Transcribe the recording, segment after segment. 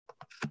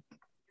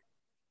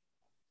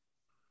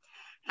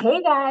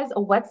Hey guys,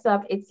 what's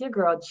up? It's your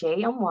girl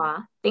Jay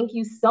Amwa. Thank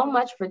you so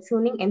much for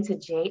tuning into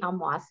Jay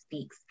Amwa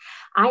Speaks.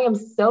 I am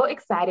so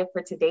excited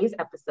for today's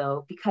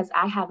episode because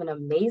I have an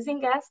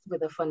amazing guest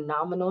with a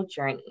phenomenal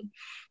journey.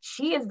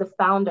 She is the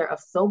founder of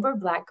Sober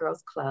Black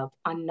Girls Club,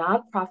 a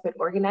nonprofit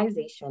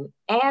organization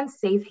and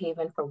safe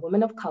haven for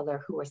women of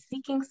color who are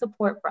seeking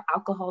support for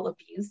alcohol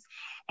abuse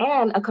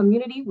and a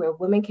community where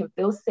women can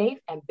feel safe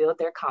and build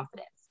their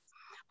confidence.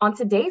 On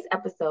today's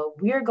episode,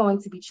 we are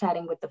going to be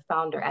chatting with the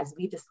founder as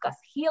we discuss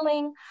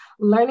healing,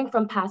 learning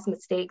from past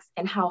mistakes,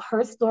 and how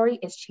her story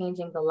is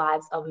changing the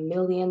lives of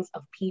millions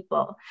of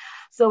people.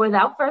 So,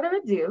 without further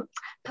ado,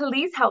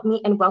 please help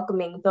me in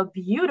welcoming the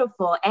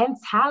beautiful and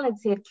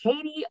talented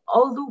Katie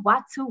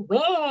Oluwatoyin.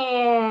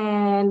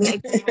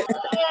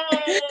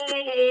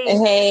 Yay!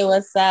 Hey,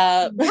 what's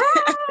up?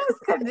 Yes,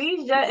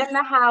 Khadija in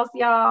the house,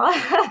 y'all.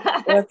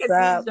 What's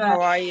up? Khadija.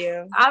 How are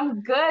you?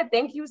 I'm good.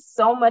 Thank you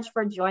so much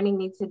for joining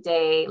me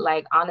today.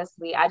 Like,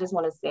 honestly, I just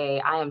want to say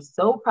I am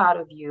so proud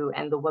of you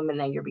and the woman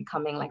that you're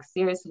becoming. Like,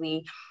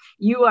 seriously,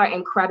 you are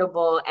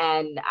incredible.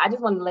 And I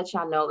just want to let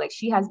y'all know, like,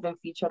 she has been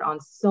featured on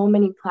so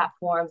many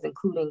platforms,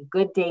 including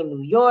Good Day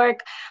New York,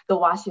 The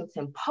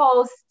Washington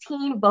Post,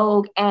 Teen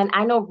Vogue. And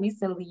I know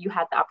recently you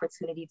had the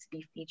opportunity to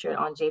be featured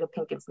on Jada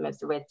Pinkett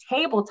Smith's Red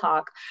Table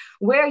Talk,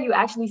 where you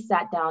actually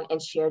sat down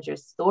and shared your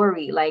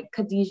story. Like,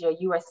 Khadija,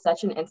 you are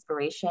such an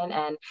inspiration.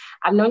 And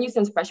I've known you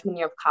since freshman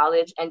year of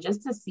college, and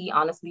just to see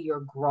honestly your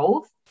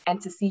growth and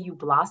to see you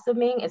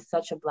blossoming is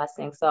such a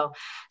blessing. So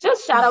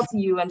just shout out to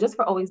you and just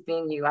for always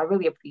being you. I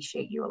really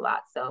appreciate you a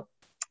lot. So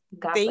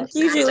God Thank bless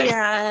you, you.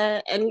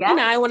 Julia. And Yeah.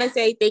 I want to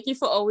say thank you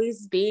for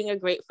always being a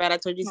great friend. I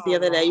told you the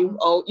other day,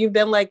 Aww. you've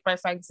been like my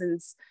friend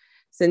since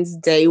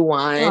day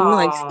one,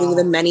 like seeing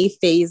the Aww. many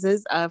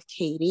phases of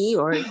Katie,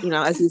 or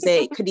as you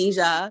say,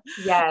 Khadija.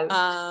 Yes.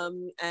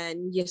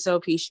 And you're so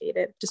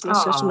appreciated. Just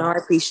want to know I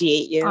Aww.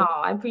 appreciate Oh, you.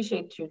 I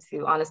appreciate you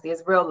too. Honestly,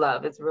 it's real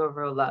love. It's real,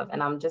 real love.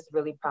 And I'm just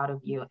really proud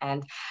of you.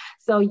 And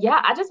so,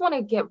 yeah, I just want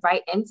to get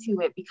right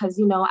into it because,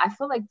 I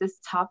feel like this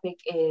topic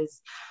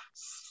is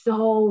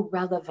so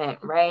relevant,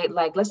 right?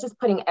 Like, let's just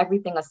putting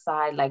everything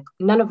aside. Like,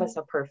 none of us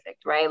are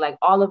perfect, right? Like,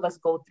 all of us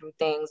go through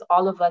things.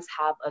 All of us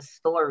have a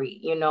story.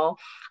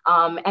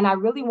 And I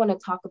really want to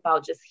talk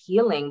about just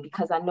healing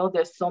because I know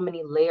there's so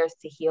many layers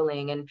to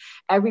healing and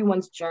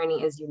everyone's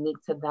journey is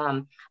unique to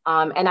them.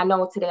 And I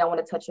know today I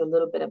want to touch a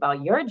little bit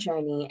about your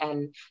journey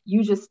and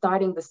you just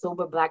starting the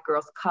Sober Black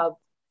Girls Club,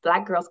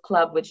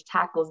 which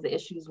tackles the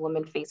issues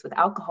women face with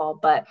alcohol.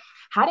 But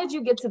how did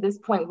you get to this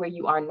point where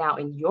you are now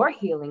in your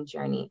healing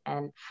journey?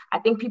 And I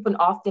think people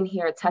often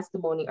hear a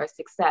testimony or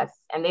success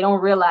and they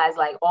don't realize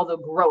like all the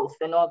growth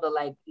and all the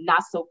like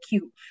not so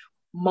cute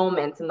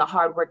moments and the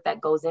hard work that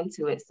goes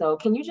into it. So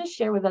can you just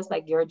share with us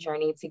like your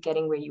journey to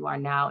getting where you are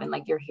now and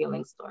like your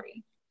healing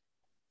story?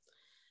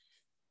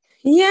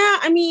 Yeah,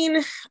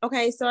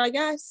 okay, so I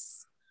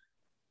guess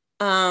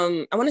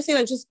I want to say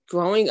like just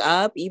growing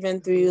up,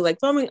 even through like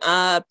growing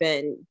up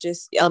and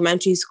just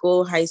elementary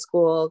school, high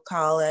school,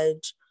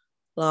 college,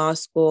 law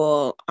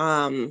school.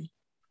 I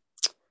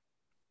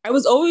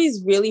was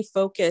always really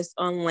focused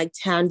on like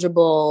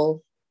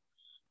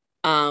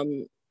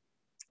um,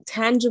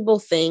 tangible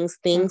things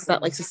that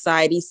like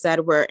society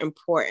said were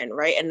important,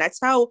 right? And that's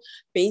how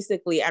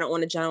basically, I don't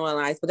want to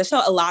generalize, but that's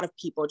how a lot of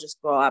people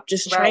just grow up,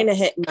 just trying to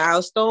hit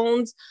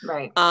milestones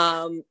Right.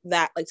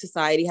 that like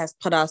society has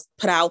put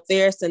out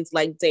there since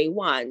like day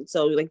one.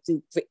 So like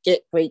to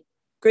get great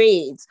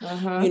grades,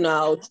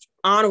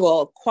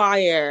 honorable,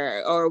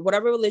 choir, or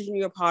whatever religion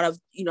you're a part of,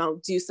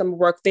 do some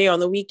work there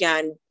on the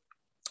weekend.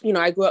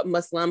 I grew up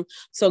Muslim,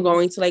 so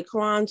going to like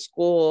Quran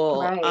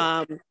school,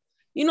 Right.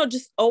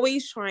 just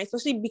always trying,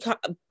 especially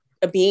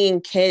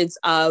being kids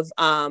of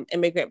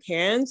immigrant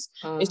parents,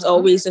 it's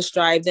always the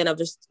strive then of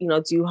just,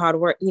 do hard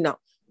work,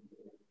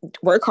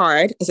 work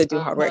hard. I said do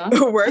hard work.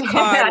 Work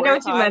hard. I know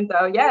what you meant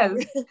though.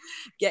 Yes.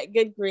 Get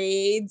good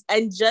grades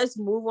and just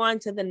move on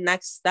to the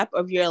next step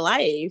of your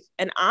life.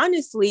 And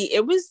honestly,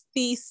 it was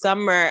the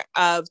summer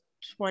of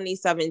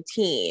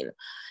 2017.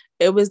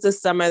 It was the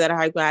summer that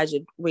I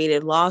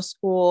graduated law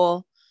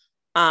school.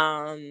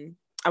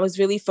 I was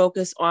really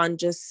focused on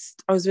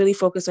just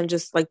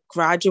like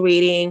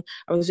graduating.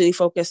 I was really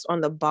focused on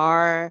the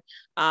bar.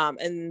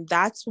 And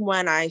that's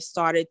when I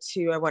started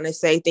to, I want to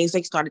say things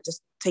like started to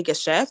take a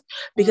shift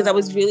because I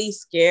was really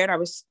scared. I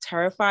was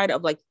terrified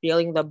of like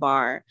failing the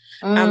bar.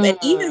 And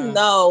even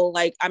though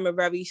like I'm a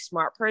very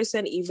smart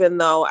person, even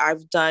though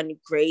I've done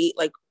great,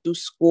 like through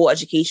school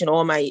education,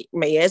 all my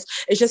years,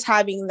 it's just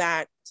having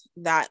that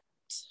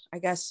I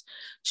guess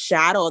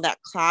shadow,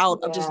 that cloud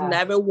of just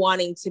never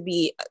wanting to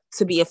be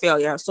a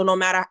failure. So no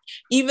matter,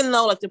 even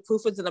though like the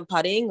proof was in the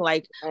pudding,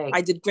 like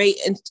I did great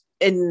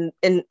in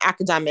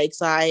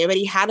academics. I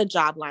already had a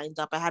job lined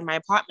up. I had my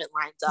apartment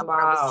lined up.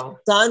 I was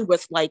done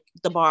with like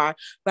the bar,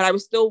 but I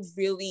was still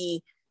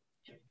really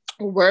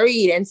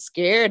worried and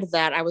scared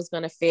that I was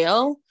going to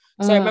fail.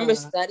 So I remember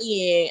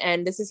studying,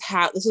 and this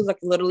was like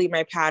literally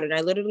my pattern.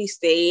 I literally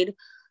stayed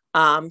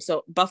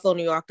So Buffalo,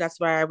 New York, that's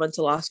where I went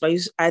to law school.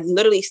 I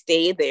literally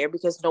stayed there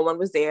because no one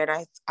was there,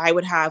 and I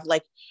would have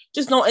like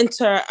just no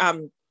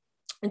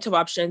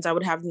interruptions. I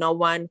would have no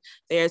one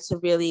there to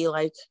really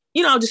like,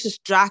 just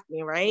distract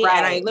me, right?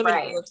 And I live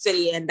in New York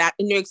City, and that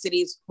in New York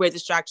City is where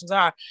distractions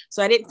are.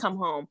 So I didn't come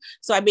home.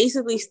 So I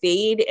basically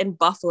stayed in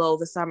Buffalo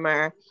the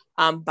summer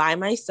by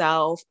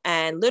myself.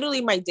 And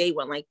literally my day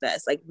went like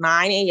this, like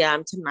 9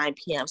 a.m. to 9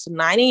 p.m. So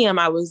 9 a.m.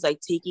 I was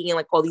like taking in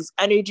like all these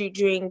energy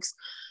drinks.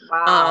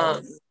 Wow.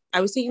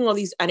 I was taking all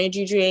these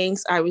energy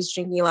drinks. I was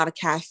drinking a lot of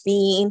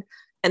caffeine.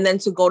 And then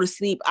to go to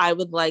sleep, I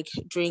would like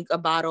drink a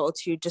bottle or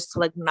two just to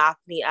like knock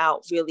me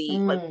out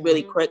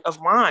really quick of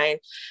wine.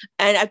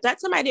 And at that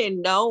time I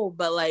didn't know,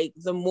 but like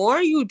the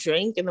more you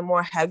drink and the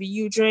more heavy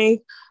you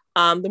drink,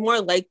 the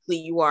more likely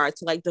you are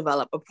to like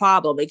develop a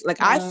problem.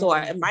 Like I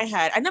thought in my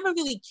head, I never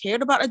really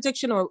cared about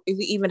addiction or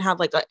even have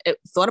like a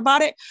thought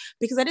about it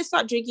because I didn't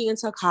start drinking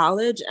until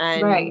college.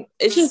 And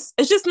it's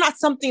just not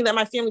something that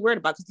my family worried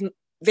about because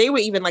they were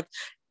even like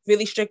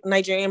really strict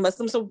Nigerian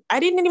Muslims. So I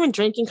didn't even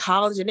drink in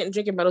college. I didn't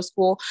drink in middle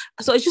school.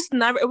 So it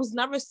was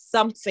never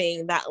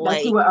something that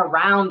like you were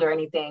around or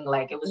anything.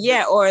 Like it was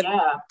or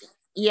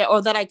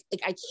that I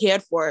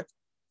cared for.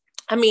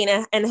 I mean,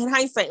 and in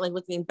hindsight, like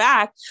looking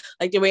back,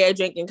 like the way I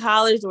drank in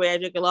college, the way I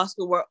drank in law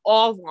school were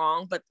all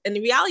wrong. But in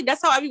reality,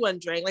 that's how everyone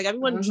drank. Like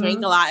everyone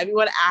drank a lot.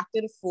 Everyone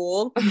acted a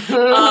fool.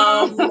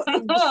 So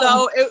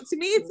to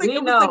me, it's like,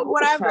 it was like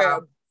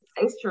whatever.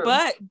 It's true.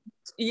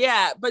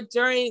 But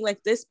during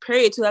like this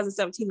period,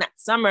 2017, that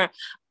summer,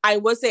 I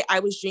would say I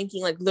was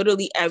drinking like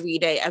literally every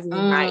day, every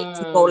night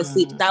to go to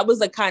sleep. That was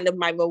like kind of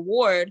my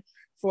reward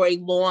for a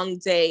long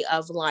day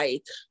of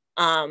like,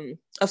 of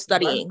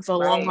studying, for a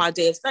long, hard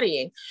day of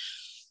studying.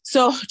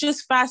 So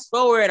just fast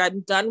forward,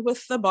 I'm done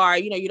with the bar.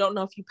 You don't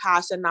know if you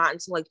pass or not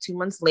until like 2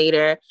 months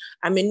later.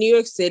 I'm in New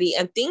York City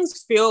and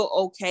things feel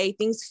okay.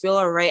 Things feel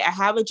all right. I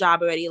have a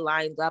job already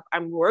lined up.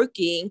 I'm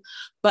working,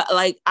 but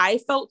like I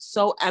felt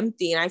so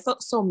empty and I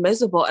felt so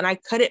miserable and I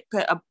couldn't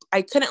put a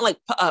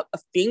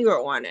finger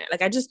on it.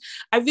 Like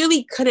I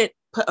really couldn't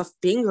put a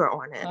finger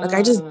on it. Like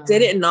I just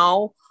didn't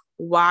know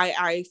why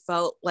I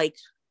felt like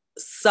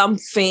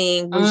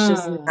something was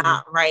just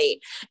not right.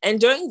 And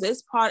during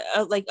this part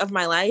of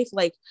my life,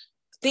 like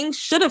things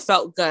should have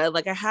felt good.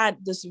 Like I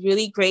had this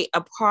really great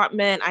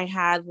apartment. I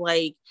had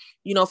like,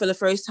 for the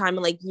first time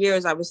in like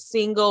years, I was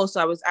single.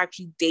 So I was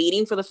actually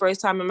dating for the first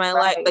time in my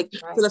life, like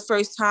for the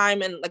first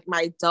time in like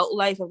my adult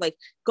life of like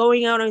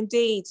going out on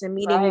dates and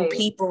meeting new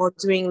people and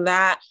doing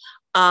that.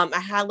 I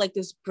had like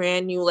this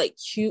brand new, like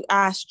cute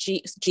ass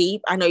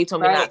Jeep. I know you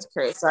told me not to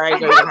curse. Sorry,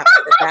 girl, you don't have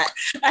to do that.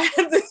 I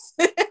had this.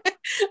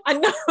 I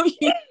know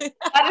you.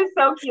 That is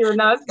so cute.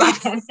 No, it's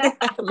fine.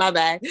 My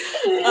bad. And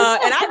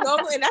I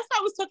normally, and that's why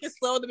I was talking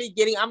slow in the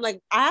beginning. I'm like,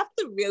 I have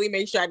to really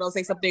make sure I don't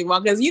say something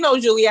wrong because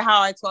Julia,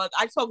 how I talk.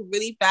 I talk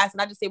really fast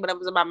and I just say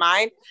whatever's in my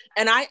mind.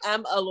 And I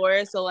am a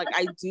lawyer, so like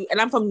I do, and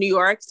I'm from New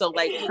York, so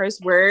like curse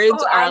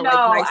words are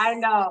I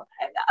know.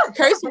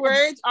 Curse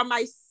words are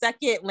my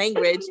second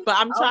language, but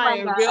I'm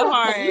trying real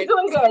hard. You're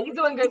doing good. You're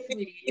doing good,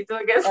 sweetie. You're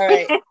doing good. All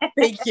right.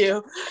 Thank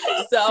you.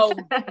 So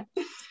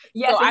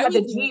so I had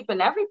the Jeep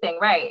and everything,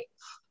 right?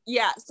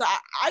 Yeah. So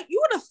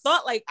you would have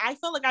thought like I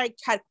felt like I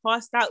had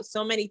crossed out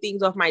so many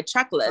things off my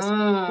checklist.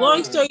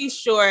 Long story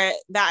short,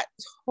 that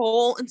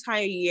whole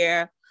entire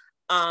year,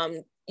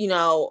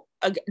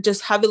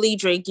 just heavily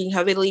drinking,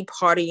 heavily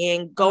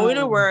partying, going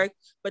to work,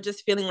 but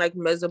just feeling like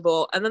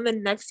miserable. And then the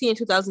next year in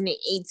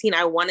 2018,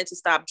 I wanted to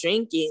stop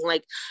drinking.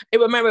 Like I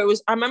remember it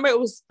was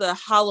the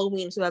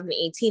Halloween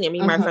 2018 and me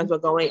and my friends were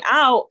going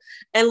out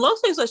and long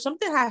story short,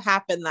 something had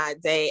happened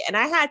that day. And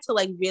I had to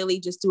like really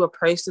just do a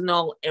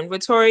personal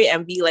inventory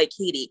and be like,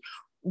 Katie,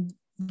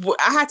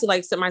 I had to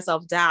like sit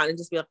myself down and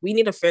just be like, we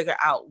need to figure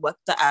out what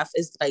the F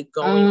is like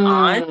going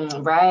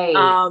on.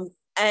 Right.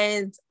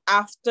 And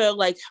after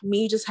like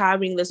me just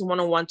having this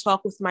one-on-one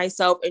talk with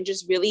myself and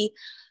just really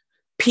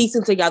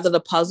piecing together the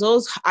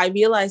puzzles, I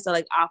realized that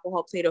like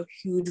alcohol played a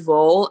huge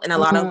role in a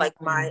lot of like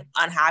my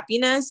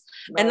unhappiness.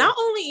 And not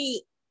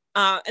only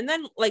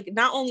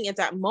not only at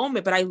that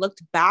moment, but I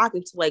looked back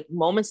into like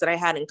moments that I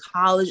had in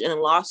college and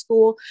in law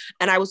school,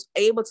 and I was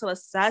able to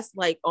assess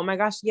like, oh my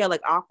gosh, yeah,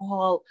 like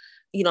alcohol,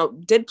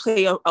 did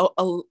play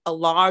a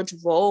large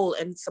role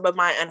in some of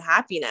my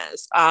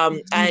unhappiness.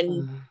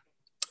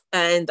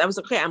 And I was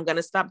like, okay, I'm going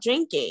to stop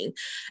drinking.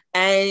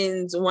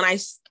 And when I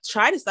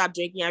tried to stop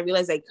drinking, I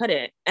realized I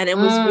couldn't. And it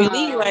was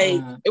really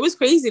like, it was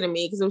crazy to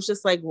me because it was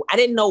just like, I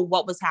didn't know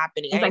what was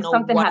happening. It's I like didn't know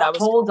something what had I a was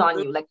hold on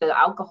you. Like the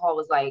alcohol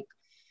was like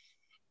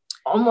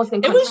almost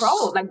in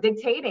control, like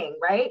dictating,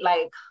 right?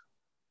 Like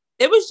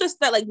it was just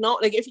that, like, no,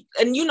 like,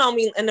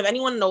 me, and if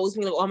anyone knows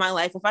me like all my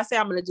life, if I say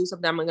I'm going to do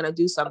something, I'm going to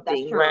do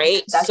something,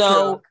 right? That's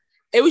true.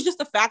 It was just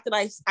the fact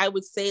that I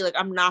would say, like,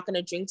 I'm not going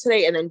to drink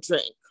today and then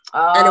drink.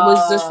 And it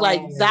was just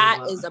like,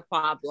 that is a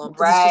problem.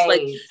 Right. It's just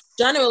like,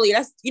 generally,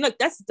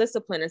 that's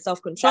discipline and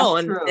self-control.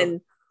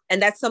 And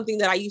And that's something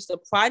that I used to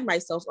pride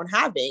myself on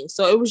having.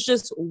 So it was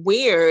just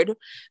weird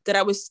that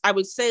I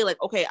would say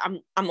like, okay,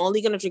 I'm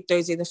only going to drink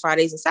Thursdays and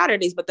Fridays and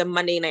Saturdays, but then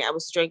Monday night I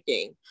was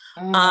drinking.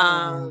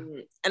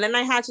 And then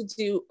I had to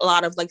do a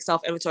lot of like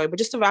self-inventory. But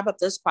just to wrap up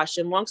this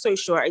question, long story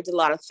short, I did a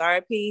lot of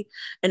therapy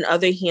and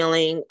other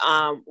healing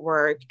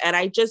work. And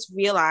I just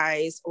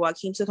realized, I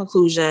came to the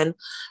conclusion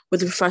with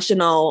the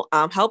professional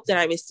help that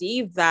I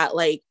received, that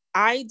like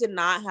I did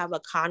not have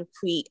a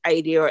concrete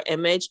idea or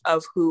image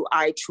of who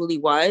I truly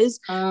was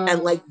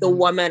and like the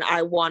woman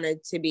I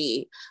wanted to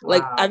be. Wow.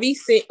 Like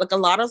everything, like a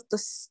lot of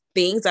the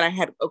things that I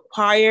had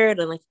acquired,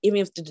 and like even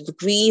if the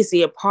degrees,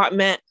 the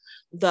apartment,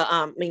 the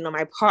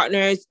my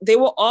partners, they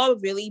were all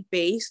really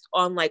based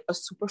on like a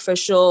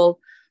superficial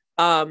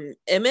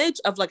image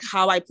of like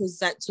how I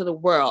present to the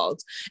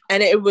world.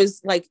 And it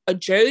was like a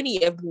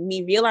journey of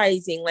me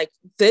realizing like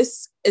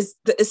this is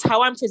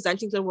how I'm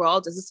presenting to the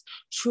world. Is this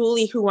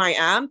truly who I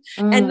am?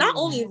 And not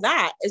only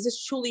that, is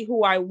this truly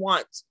who I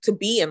want to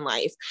be in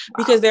life?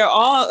 Because there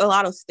are a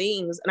lot of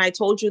things, and I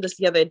told you this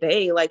the other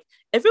day, like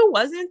if it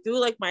wasn't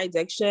through like my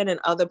addiction and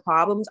other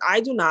problems,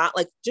 I do not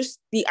like just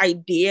the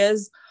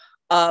ideas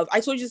of, I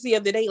told you this the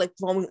other day, like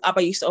growing up,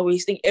 I used to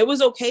always think it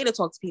was okay to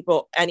talk to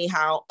people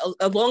anyhow,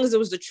 as long as it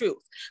was the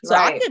truth. So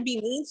I could be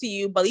mean to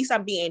you, but at least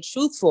I'm being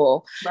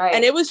truthful. Right.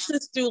 And it was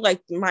just through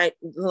like the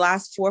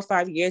last 4 or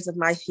 5 years of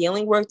my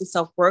healing work, the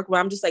self-work,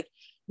 where I'm just like,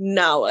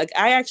 no, like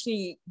I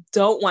actually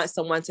don't want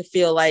someone to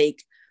feel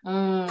like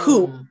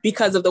poop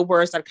because of the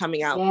words that are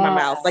coming out my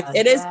mouth. Like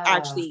it is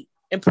actually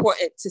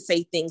important to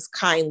say things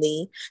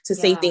kindly, to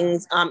say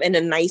things in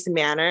a nice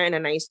manner, in a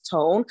nice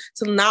tone,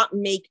 to not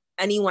make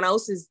anyone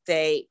else's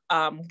day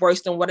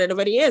worse than whatever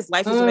it is.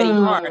 Life is already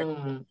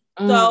hard.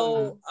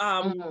 So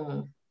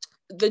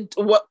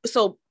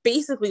so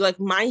basically like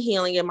my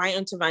healing and my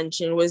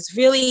intervention was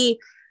really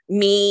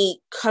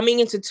me coming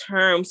into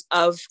terms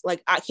of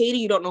like, Katie,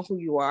 you don't know who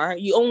you are.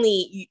 You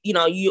only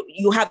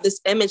you have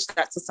this image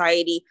that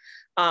society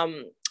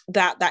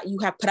that you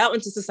have put out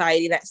into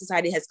society, that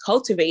society has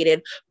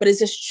cultivated, but is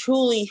this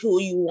truly who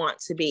you want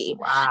to be?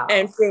 Wow.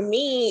 And for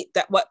me,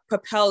 that what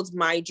propelled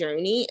my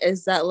journey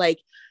is that like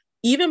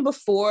even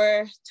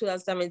before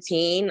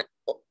 2017,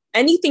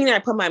 anything that I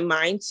put my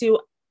mind to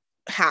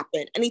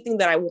happened. Anything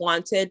that I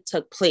wanted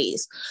took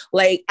place.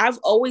 Like I've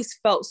always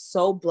felt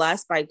so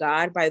blessed by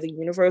God, by the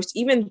universe.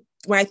 Even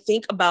when I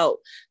think about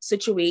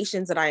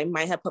situations that I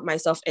might have put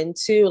myself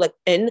into, like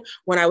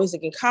when I was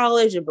like in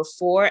college and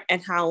before,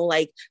 and how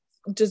like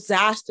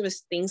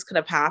disastrous things could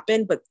have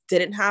happened but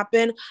didn't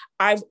happen,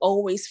 I've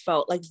always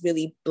felt like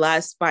really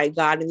blessed by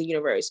God and the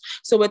universe.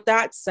 So with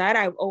that said,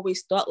 I've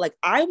always thought like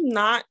I'm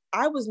not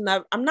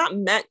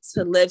meant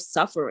to live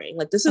suffering.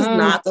 Like this is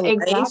not the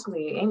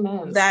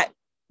life that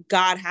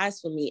God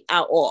has for me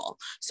at all.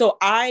 So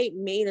I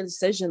made a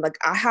decision, like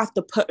I have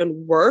to put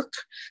in work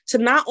to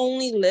not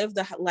only live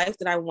the life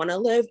that I want to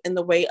live in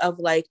the way of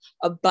like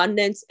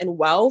abundance and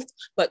wealth,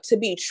 but to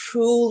be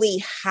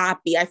truly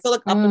happy. I feel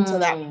like up until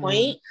that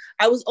point,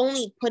 I was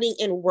only putting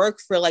in work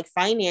for like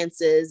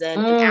finances and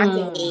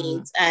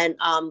accolades and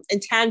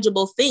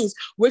intangible things,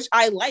 which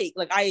I like.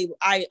 Like I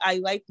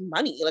like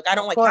money. Like I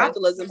don't like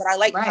capitalism, but I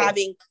like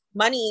having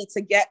money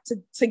to get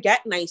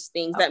nice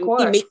things that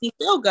make me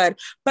feel good,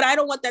 but I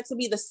don't want that to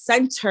be the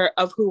center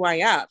of who I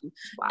am.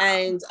 Wow.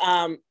 And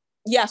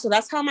so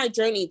that's how my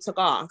journey took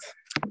off.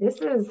 This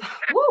is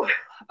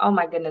oh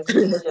my goodness,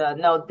 Khadija.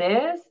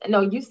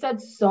 No, you said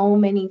so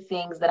many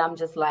things that I'm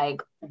just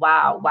like,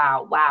 wow.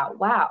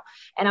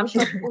 And I'm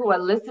sure people who are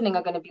listening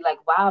are going to be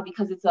like, wow,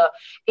 because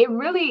it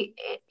really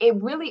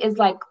is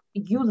like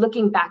you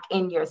looking back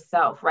in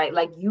yourself, right?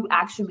 Like you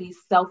actually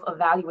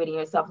self-evaluating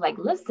yourself, like,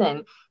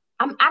 listen,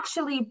 I'm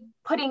actually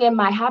putting in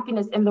my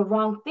happiness in the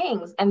wrong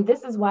things. And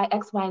this is why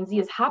X, Y, and Z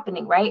is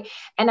happening, right?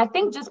 And I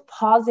think just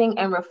pausing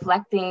and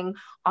reflecting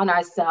on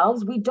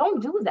ourselves, we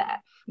don't do that.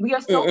 We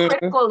are so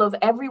critical of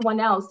everyone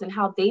else and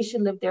how they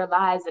should live their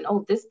lives and,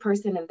 oh, this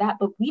person and that,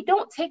 but we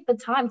don't take the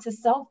time to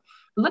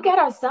look at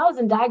ourselves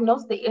and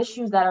diagnose the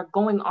issues that are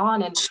going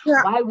on and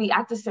why we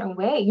act a certain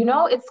way. You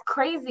know, it's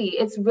crazy.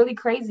 It's really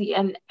crazy.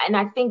 And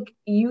I think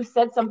you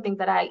said something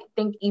that I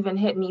think even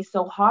hit me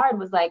so hard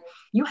was like,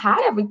 you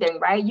had everything,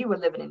 right? You were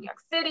living in New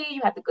York City,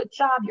 you had the good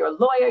job, you're a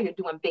lawyer, you're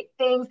doing big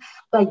things,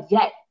 but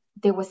yet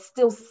there was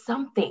still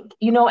something,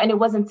 you know, and it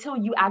wasn't until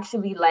you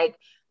actually like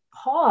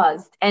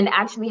paused and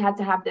actually had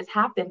to have this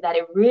happen that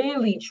it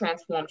really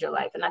transformed your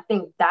life. And I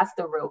think that's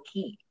the real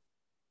key.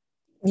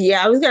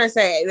 Yeah, I was gonna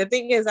say the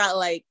thing is that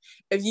like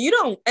if you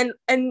don't and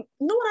you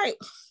know what,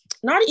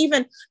 not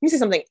even, let me say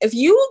something. If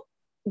you,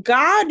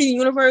 God, the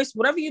universe,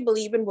 whatever you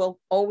believe in, will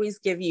always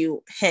give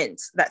you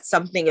hints that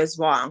something is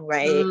wrong,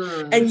 right?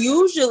 And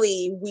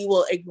usually we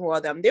will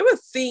ignore them. There were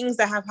things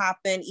that have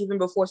happened even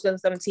before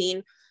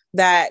 2017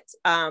 that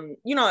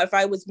if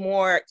I was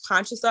more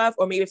conscious of,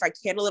 or maybe if I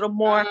cared a little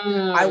more,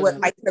 I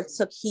could have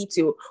took heed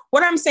to.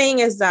 What I'm saying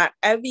is that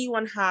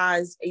everyone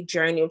has a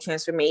journey of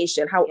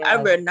transformation.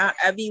 However, not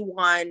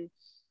everyone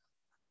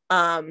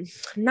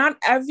not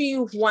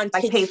everyone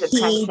like takes pays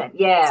heed, attention.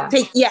 Yeah.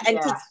 and Yeah.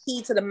 takes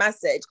heed to the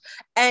message.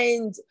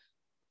 And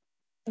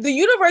the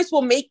universe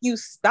will make you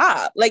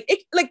stop.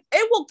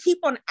 It will keep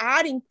on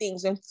adding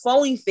things and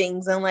throwing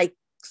things and like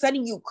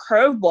setting you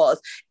curveballs.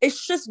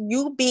 It's just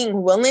you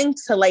being willing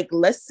to like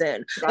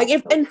listen. Like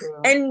That's if so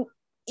true. and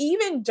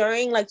even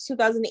during like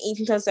 2018,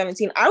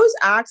 2017, I was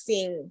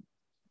asking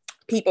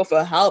people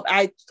for help.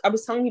 I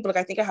was telling people like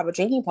I think I have a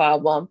drinking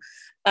problem.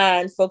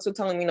 And folks were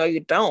telling me, no, you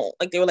don't.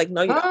 Like they were like,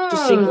 no, you don't.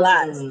 Just drink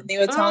less. And they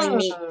were telling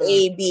me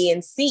A, B,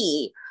 and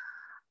C.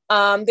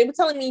 They were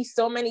telling me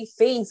so many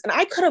things, and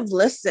I could have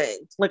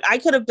listened. Like I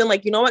could have been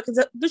like, you know what?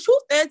 Because the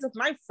truth is, if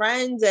my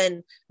friends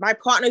and my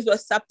partners were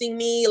accepting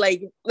me,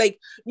 I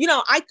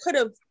could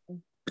have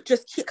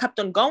just kept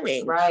on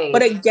going. Right.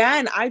 But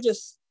again, it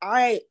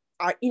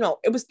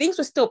was things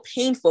were still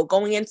painful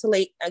going in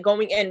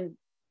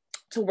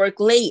to work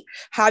late,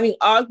 having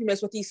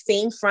arguments with these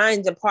same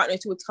friends and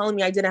partners who were telling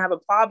me I didn't have a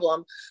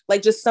problem,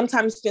 like just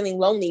sometimes feeling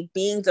lonely,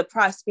 being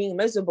depressed, being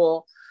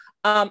miserable.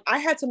 I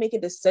had to make a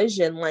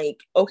decision like,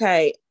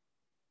 okay,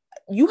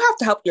 you have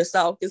to help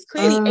yourself because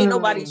clearly ain't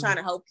nobody trying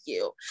to help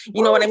you.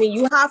 You know what I mean?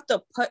 You have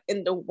to put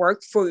in the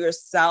work for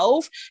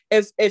yourself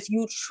if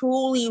you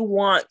truly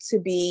want to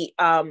be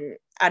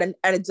at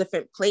a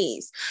different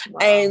place. Wow.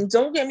 And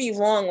don't get me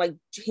wrong, like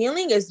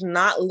healing is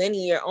not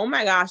linear. Oh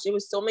my gosh, there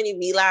was so many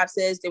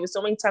relapses. There was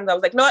so many times I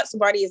was like, no,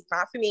 sobriety is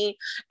not for me.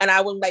 And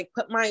I would like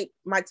put my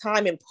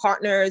time in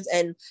partners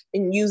and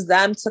use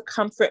them to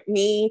comfort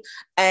me.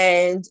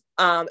 And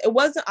it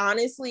wasn't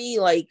honestly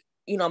like,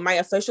 my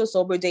official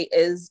sober date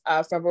is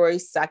February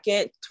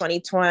 2nd,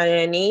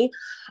 2020.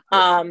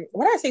 Why did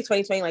I say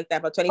 2020 like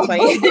that? But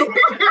 2020.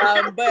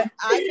 But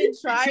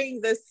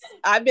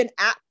I've been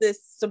at this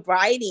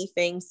sobriety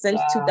thing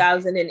since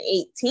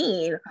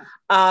 2018.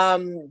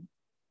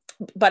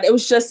 But it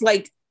was just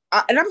like,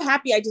 and I'm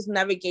happy I just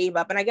never gave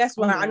up. And I guess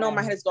I know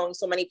my head is going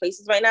so many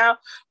places right now,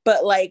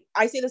 but like,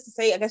 I say this to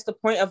say, I guess the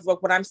point of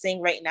what I'm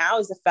saying right now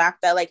is the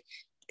fact that like,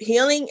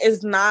 healing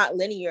is not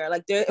linear.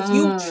 Like if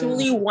you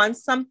truly want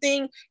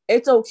something,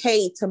 it's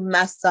okay to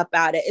mess up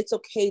at it. It's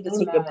okay to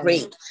take a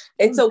break.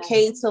 It's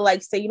okay to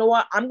like say, you know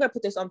what, I'm gonna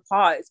put this on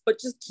pause,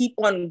 but just keep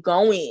on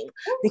going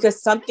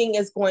because something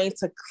is going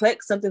to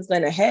click, something's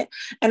gonna hit.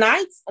 And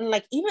I'm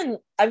like, even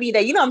every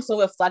day, I'm so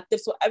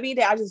reflective. So every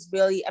day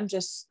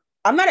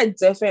I'm at a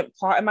different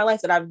part in my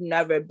life that I've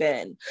never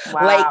been.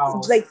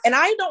 Wow. Like, and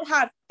I don't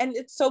have, and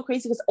it's so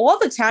crazy because all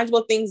the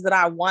tangible things that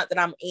I want, that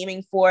I'm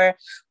aiming for,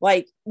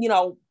 like,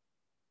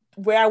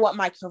 where I want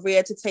my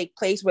career to take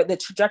place, where the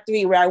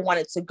trajectory where I want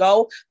it to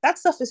go, that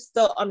stuff is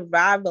still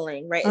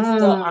unraveling, right? It's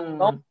still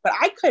ongoing. But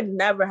I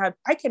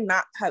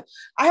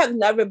have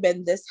never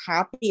been this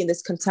happy and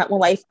this content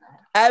with life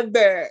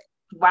ever.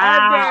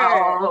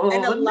 Wow. Ever.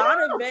 And a lot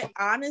of it,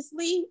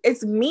 honestly,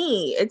 it's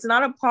me. It's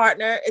not a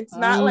partner. It's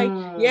not like,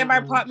 yeah, my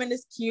apartment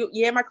is cute.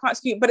 Yeah, my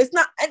car's cute, but it's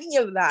not any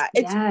of that.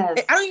 I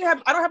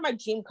don't have my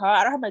dream car.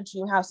 I don't have my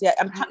dream house yet.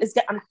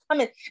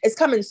 It's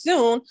coming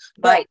soon.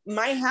 But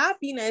my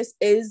happiness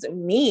is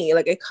me.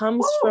 Like it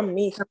comes from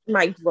me. It comes from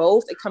my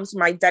growth. It comes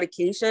from my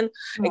dedication.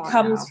 It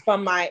comes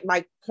from my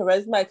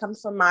charisma. It comes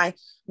from my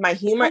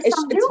humor.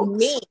 It's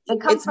me.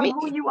 It comes from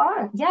who you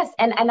are. Yes.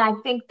 And I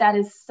think that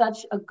is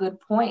such a good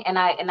point. And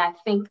I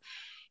think,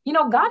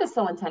 God is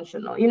so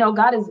intentional.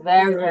 God is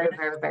very, very,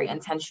 very, very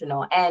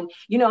intentional. And,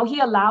 he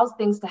allows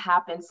things to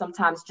happen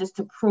sometimes just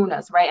to prune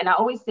us, right? And I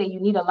always say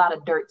you need a lot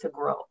of dirt to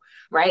grow,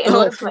 right? In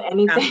order for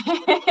anything,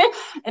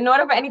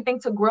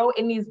 to grow,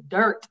 it needs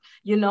dirt,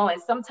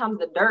 and sometimes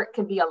the dirt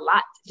can be a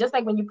lot. Just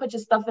like when you put your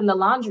stuff in the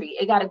laundry,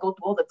 it got to go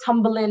through all the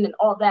tumbling and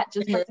all that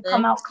just for it to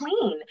come out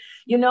clean,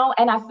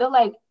 and I feel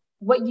like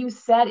what you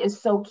said is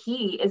so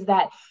key, is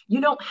that you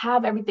don't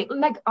have everything.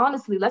 Like,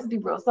 honestly, let's be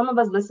real. Some of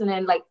us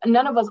listening, like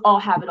none of us all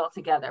have it all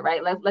together,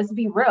 right? Let's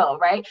be real,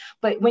 right?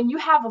 But when you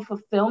have a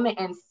fulfillment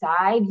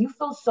inside, you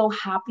feel so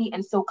happy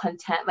and so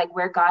content, like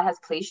where God has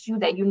placed you,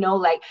 that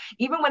like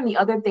even when the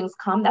other things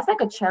come, that's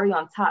like a cherry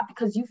on top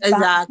because you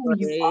found who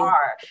you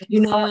are.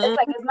 It's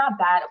like, it's not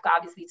bad,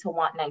 obviously, to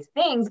want nice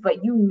things, but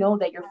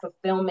that your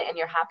fulfillment and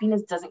your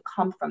happiness doesn't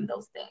come from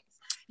those things.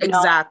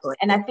 Exactly.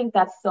 And I think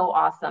that's so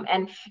awesome.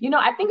 And,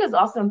 I think it's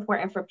also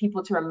important for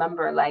people to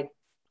remember, like,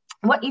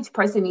 what each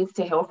person needs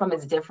to heal from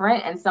is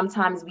different. And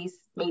sometimes we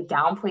may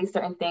downplay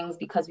certain things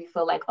because we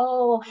feel like,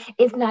 oh,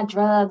 it's not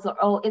drugs, or,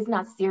 oh, it's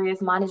not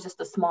serious. Mine is just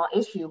a small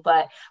issue.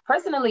 But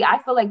personally, I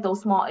feel like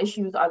those small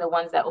issues are the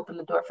ones that open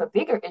the door for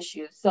bigger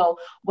issues. So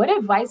what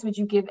advice would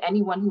you give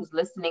anyone who's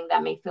listening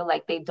that may feel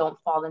like they don't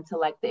fall into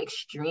like the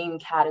extreme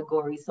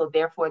category, so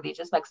therefore they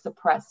just like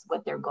suppress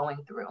what they're going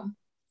through?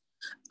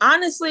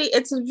 Honestly,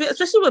 it's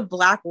especially with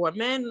Black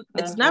women,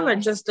 it's never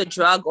just the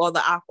drug or the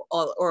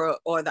alcohol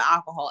or the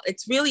alcohol.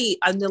 It's really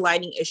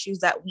underlying issues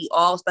that we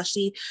all,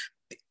 especially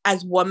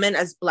as women,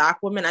 as Black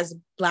women, as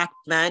Black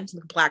men, the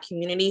Black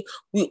community,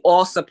 we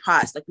all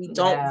suppress. Like we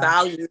don't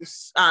value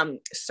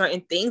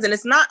certain things. And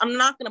I'm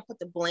not going to put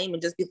the blame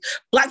and just be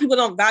Black people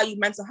don't value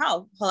mental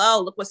health.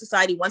 Hello, look what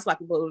society wants Black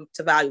people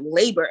to value: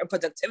 labor and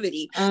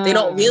productivity. They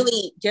don't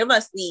really give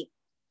us the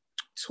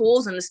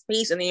tools in the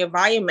space and the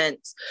environment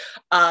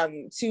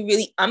to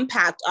really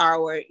impact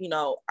our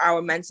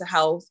mental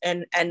health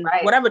and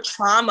right. whatever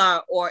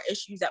trauma or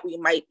issues that we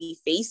might be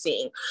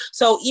facing.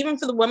 So even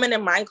for the women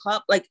in my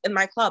club,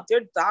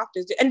 they're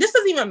doctors, and this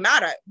doesn't even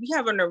matter. We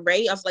have an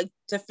array of like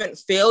different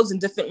fields and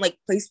different like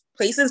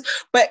places,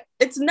 but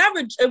it's not.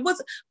 And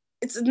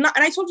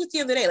I told you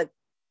the other day, like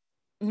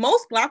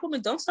most Black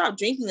women don't start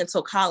drinking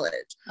until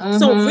college.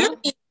 So really,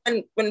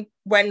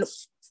 when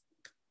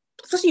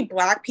especially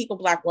Black people,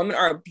 Black women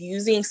are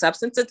abusing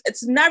substances,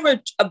 it's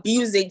never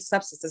abusing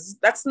substances.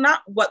 That's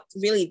not what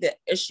really the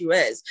issue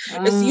is.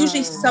 It's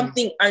usually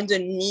something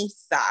underneath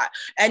that.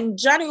 And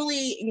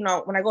generally,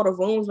 when I go to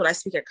rooms, when I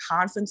speak at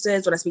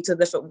conferences, when I speak to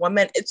different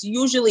women, it's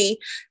usually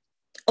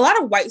a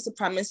lot of white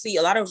supremacy,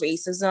 a lot of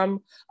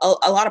racism,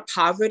 a lot of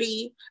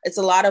poverty. It's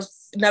a lot of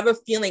never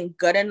feeling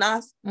good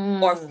enough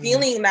or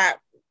feeling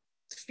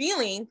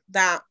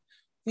that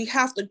we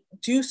have to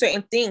do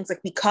certain things,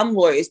 like become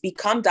lawyers,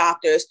 become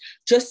doctors,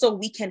 just so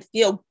we can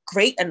feel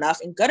great enough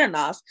and good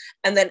enough,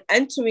 and then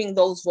entering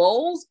those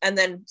roles and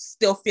then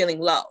still feeling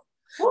low.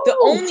 Ooh. The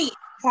only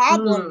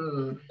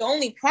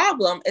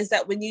problem is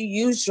that when you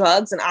use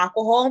drugs and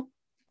alcohol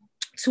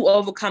to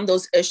overcome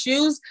those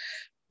issues,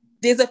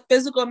 there's a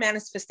physical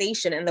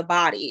manifestation in the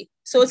body.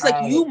 So it's like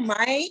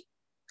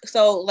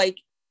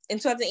in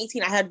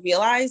 2018, I had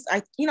realized,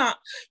 you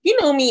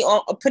know me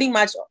pretty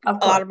much a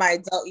lot of my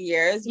adult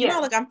years.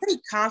 Like I'm pretty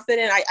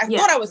confident. I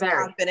thought I was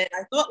confident.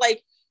 I thought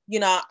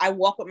I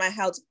walk with my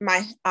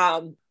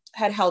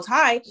head held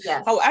high.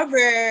 Yes.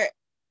 However,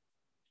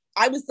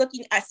 I was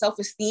looking at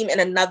self-esteem in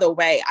another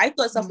way. I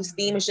thought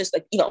self-esteem is just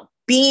like,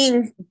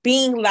 being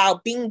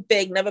loud, being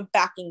big, never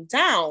backing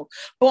down.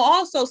 But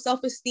also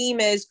self-esteem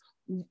is,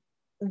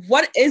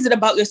 what is it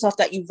about yourself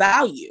that you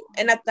value?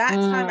 And at that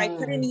time, I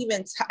couldn't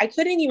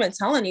even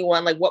tell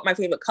anyone like what my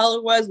favorite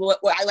color was, what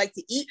I like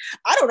to eat.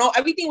 I don't know.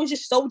 Everything was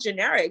just so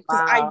generic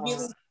because I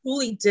really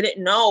truly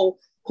didn't know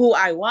who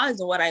I was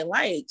and what I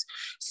liked.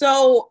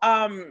 So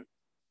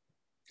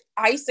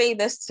I say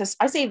this to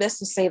say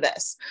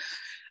this.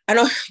 I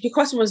know your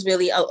question was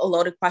really a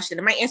loaded question,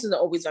 and my answers are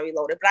always very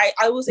loaded. But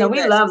I will say,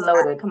 we love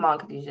loaded. Come on,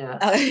 Khadijah.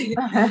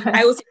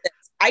 I will say this.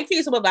 I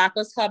created Sober Black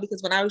Girls Club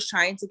because when I was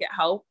trying to get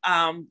help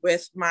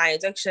with my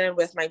addiction,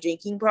 with my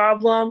drinking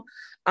problem,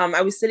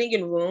 I was sitting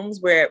in rooms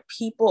where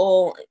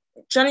people,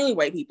 generally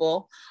white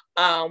people,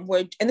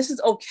 were, and this is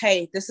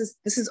okay. This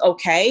is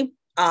okay.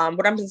 What I'm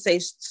going to say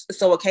is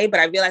so okay, but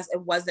I realized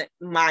it wasn't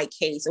my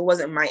case. It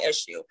wasn't my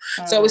issue.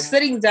 So I was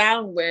sitting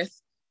down with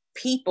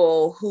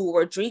people who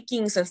were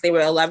drinking since they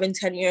were 11,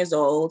 10 years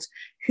old,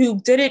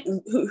 who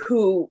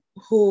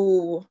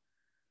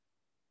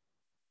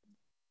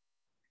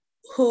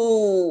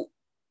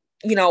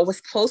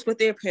was close with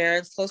their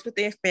parents, close with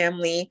their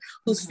family,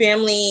 whose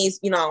families,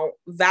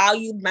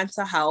 valued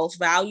mental health,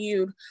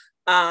 valued,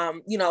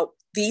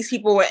 these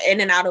people were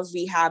in and out of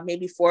rehab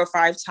maybe 4 or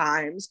 5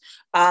 times.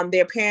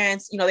 Their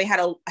parents, they had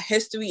a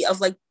history of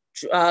like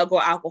drug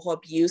or alcohol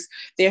abuse.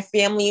 Their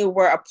family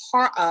were a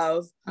part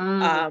of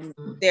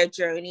their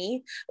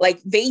journey.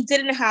 Like they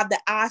didn't have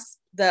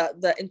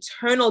the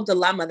internal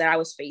dilemma that I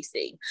was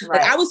facing.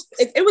 Right. Like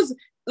it was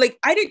like,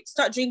 I didn't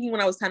start drinking when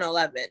I was 10 or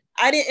 11.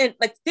 I didn't,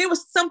 like, there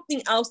was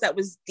something else that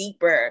was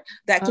deeper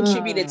that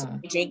contributed to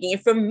my drinking.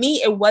 And for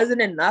me, it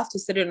wasn't enough to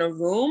sit in a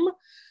room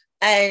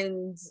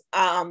and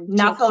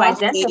not feel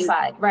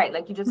identified. Right.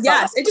 Like you just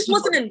it just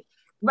wasn't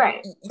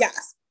right.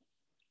 Yes.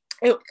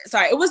 It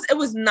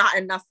was not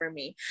enough for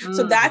me.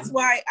 So that's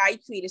why I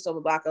created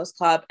Sober Black Girls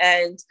Club.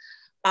 And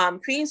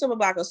creating Sober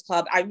Black Girls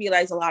Club, I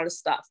realized a lot of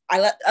stuff,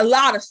 but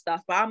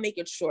I'll make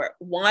it short.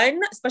 One,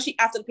 especially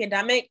after the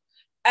pandemic,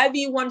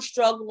 everyone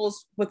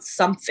struggles with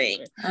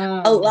something.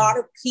 A lot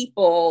of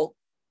people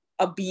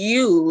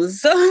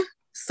abuse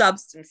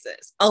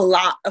substances. A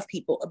lot of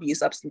people abuse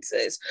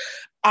substances.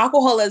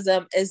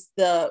 Alcoholism is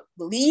the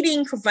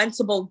leading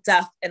preventable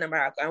death in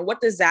America. And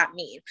what does that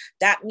mean?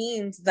 That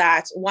means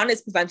that one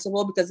is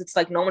preventable because it's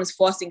like no one's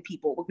forcing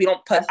people. We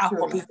don't put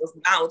alcohol in people's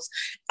mouths.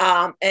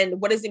 And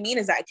what does it mean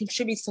is that it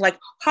contributes to like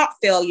heart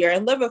failure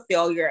and liver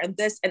failure and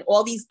this and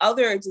all these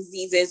other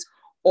diseases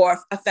or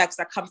effects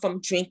that come from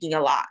drinking a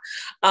lot.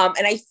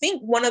 And I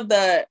think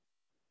why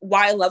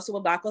I love Sober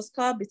Black Girls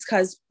Club is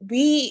because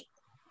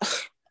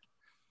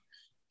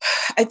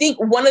I think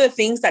one of the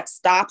things that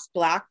stops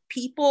Black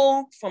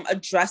people from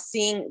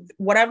addressing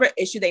whatever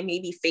issue they may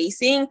be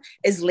facing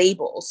is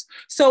labels.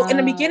 So in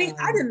the beginning,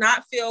 I did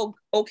not feel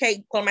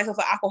okay calling myself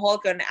an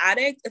alcoholic or an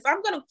addict. If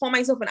I'm going to call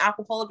myself an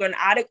alcoholic or an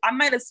addict, I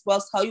might as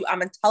well tell you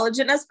I'm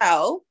intelligent as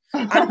hell.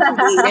 I'm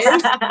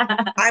creative.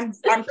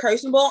 I'm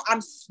personable.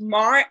 I'm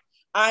smart.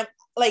 I'm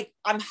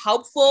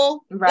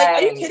helpful. Right.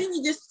 Like, are you kidding me?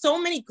 There's so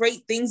many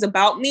great things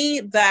about me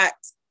that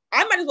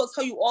I might as well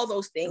tell you all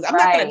those things. I'm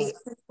not going to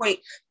pinpoint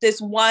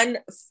this one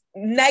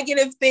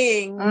negative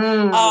thing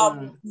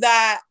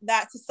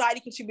that society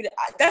contributed.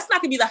 That's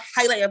not gonna be the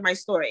highlight of my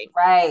story.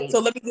 Right. So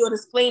let me do a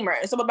disclaimer.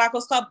 So Black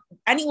Girls Club,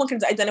 anyone can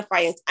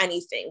identify as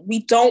anything.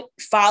 We don't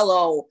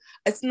follow,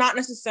 it's not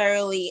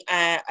necessarily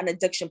an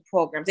addiction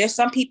program. There's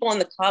some people in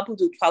the club who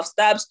do 12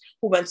 steps,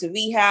 who went to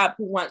rehab,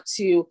 who went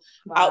to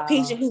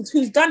outpatient,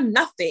 who's done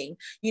nothing,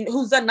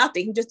 who's done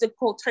nothing, who just did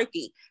cold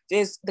turkey.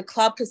 The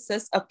club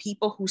consists of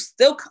people who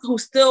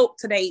still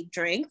today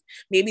drink.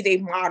 Maybe they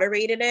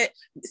moderated it.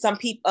 Some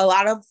people, a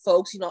lot of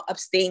folks,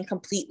 abstain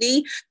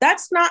completely.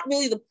 That's not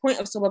really the point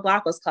of Sober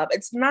Black Girls Club.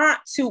 It's not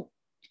to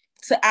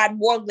add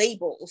more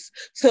labels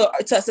to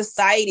a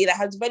society that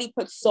has already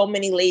put so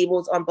many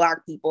labels on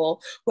Black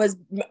people, who has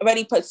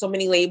already put so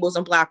many labels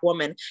on Black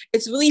women.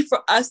 It's really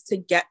for us to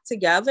get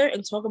together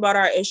and talk about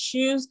our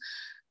issues,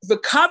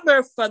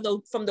 recover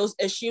from those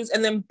issues,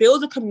 and then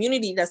build a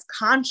community that's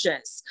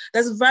conscious,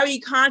 that's very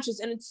conscious.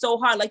 And it's so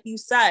hard. Like you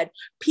said,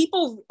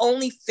 people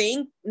only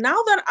think,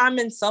 now that I'm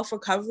in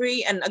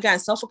self-recovery, and again,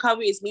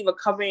 self-recovery is me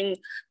recovering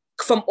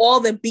from all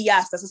the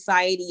BS that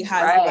society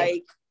has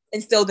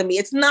instilled in me.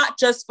 It's not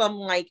just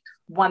from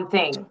one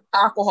thing,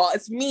 alcohol.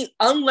 It's me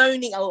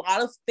unlearning a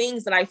lot of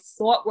things that I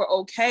thought were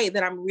okay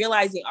that I'm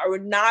realizing are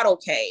not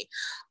okay.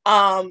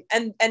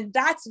 And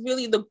that's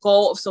really the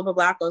goal of Sober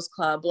Black Girls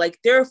Club.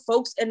 There are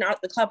folks in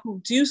the club who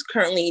do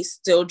currently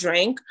still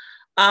drink,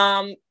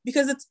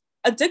 because it's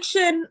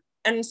addiction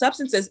and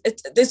substances.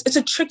 It's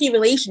a tricky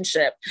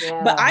relationship,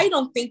 but I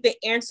don't think the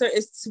answer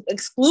is to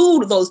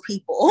exclude those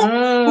people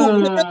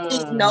who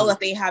really know that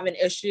they have an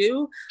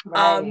issue,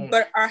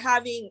 but are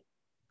having,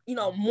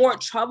 more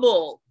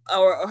trouble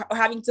or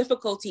having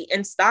difficulty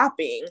in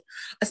stopping,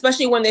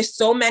 especially when there's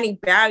so many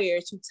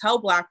barriers to tell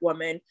Black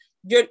women,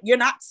 you're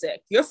not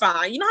sick, you're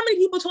fine. You know how many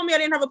people told me I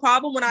didn't have a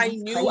problem when I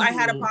knew I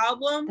had a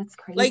problem? That's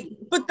crazy.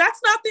 But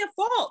that's not their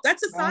fault.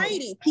 That's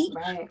society.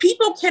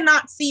 People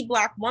cannot see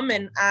Black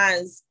women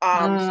as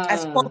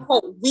quote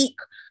unquote weak,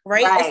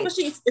 right?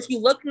 Especially if you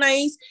look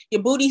nice,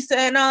 your booty's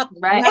sitting up,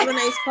 you have a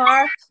nice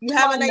car, you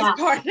have a nice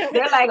partner.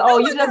 They're like, oh,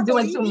 you're just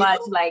doing too much.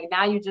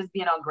 Now you're just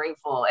being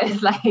ungrateful.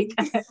 It's like,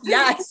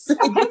 yes.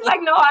 It's like,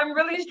 no, I'm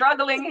really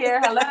struggling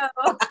here.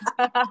 Hello.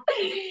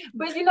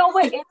 But you know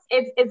what?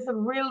 It's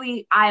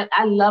really,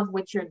 I love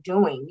what you're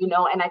doing,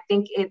 and I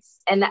think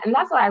and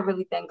that's why I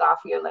really thank God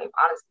for your life,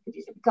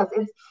 honestly, because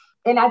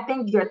and I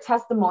think your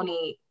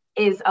testimony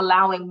is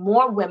allowing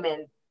more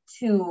women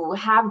to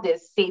have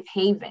this safe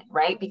haven,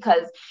 right?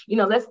 Because,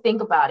 let's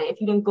think about it. If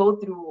you didn't go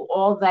through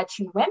all that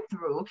you went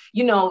through,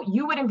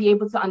 you wouldn't be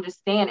able to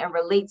understand and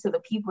relate to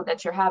the people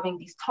that you're having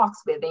these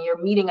talks with and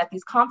you're meeting at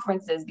these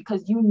conferences,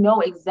 because you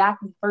know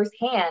exactly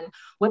firsthand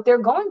what they're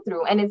going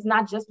through. And it's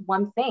not just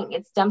one thing.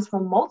 It stems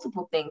from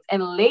multiple things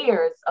and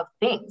layers of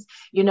things,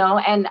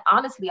 and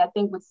honestly, I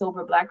think with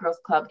Sober Black Girls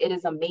Club, it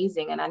is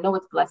amazing. And I know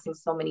it's blessing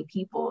so many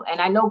people,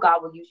 and I know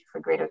God will use you for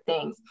greater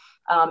things.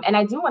 And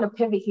I do want to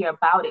pivot here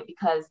about it,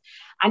 because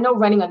I know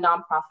running a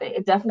nonprofit,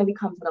 it definitely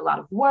comes with a lot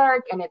of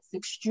work and it's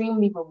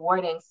extremely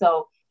rewarding.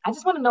 So I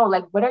just want to know,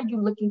 what are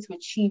you looking to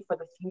achieve for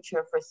the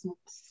future for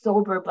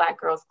Sober Black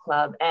Girls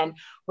Club? And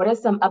what are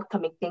some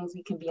upcoming things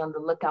we can be on the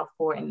lookout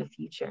for in the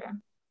future?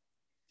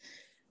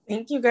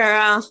 Thank you,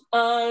 girl.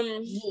 All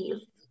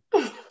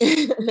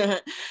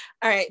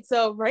right,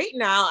 so right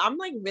now I'm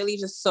really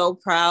just so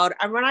proud.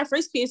 When I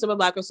first created Sober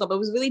Black Girls Club, it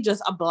was really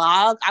just a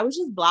blog. I was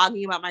just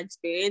blogging about my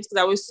experience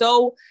because I was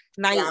so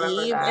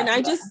naive, and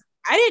I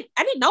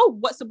didn't know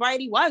what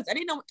sobriety was. I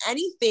didn't know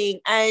anything.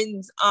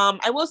 And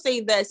I will say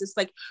this, it's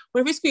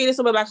when we first created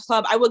Sober Black Girls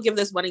Club, I will give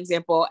this one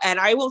example, and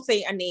I won't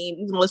say a name,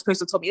 even though this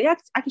person told me, yeah,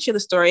 I can share the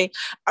story.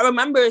 I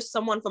remember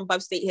someone from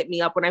Upstate hit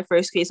me up when I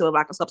first created Sober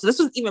Black Girls Club. So this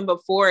was even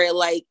before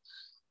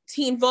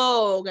Teen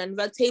Vogue and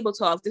Red Table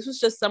Talk. This was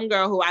just some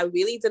girl who I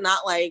really did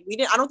not like.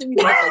 I don't think we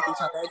both liked each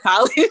other in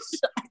college.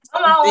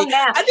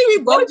 I think we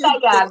both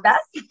just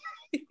that's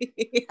keep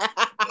it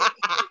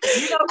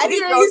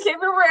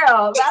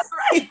real. That's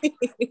right.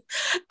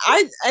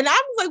 I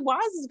was like, why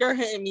is this girl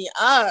hitting me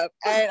up?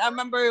 And I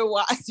remember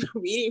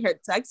reading her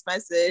text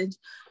message,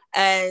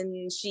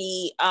 and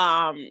she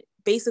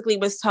basically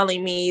was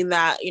telling me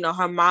that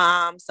her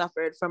mom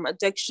suffered from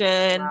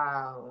addiction.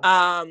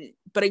 Wow.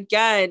 But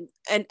again,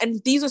 and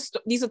these are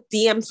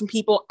DMs from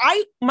people.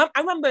 I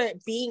remember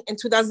being in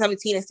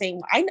 2017 and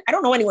saying, I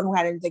don't know anyone who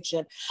had an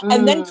addiction,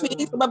 and then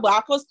creating the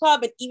Black Girls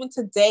Club, and even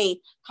today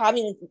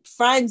having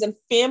friends and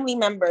family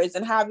members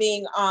and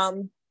having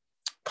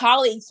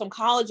colleagues from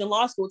college and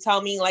law school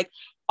tell me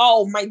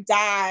oh, my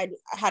dad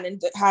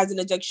has an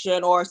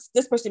addiction, or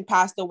this person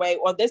passed away,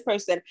 or this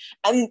person.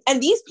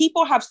 And these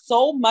people have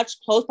so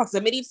much close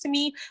proximity to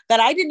me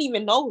that I didn't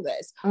even know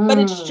this. But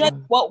it's just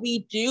what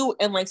we do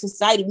in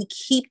society. We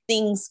keep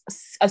things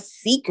a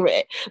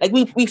secret.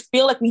 We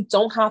feel like we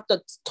don't have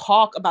to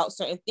talk about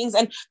certain things.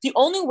 And the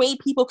only way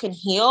people can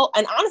heal,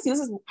 and honestly,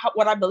 this is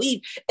what I believe,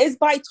 is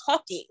by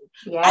talking.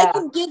 Yeah. I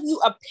can give you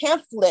a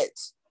pamphlet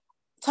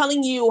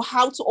telling you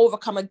how to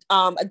overcome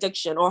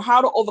addiction, or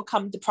how to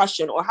overcome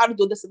depression, or how to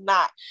do this and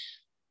that.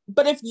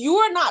 But if you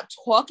are not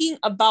talking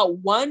about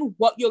one,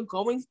 what you're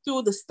going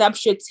through, the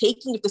steps you're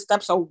taking, if the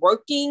steps are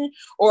working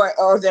or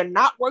they're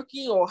not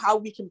working, or how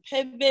we can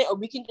pivot, or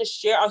we can just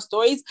share our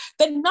stories,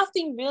 then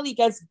nothing really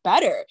gets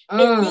better.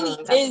 It really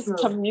That's is true.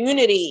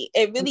 community.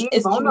 It really Being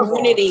is vulnerable.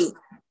 community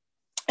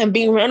and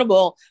being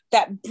vulnerable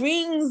that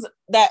brings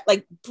that,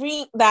 like,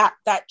 bring that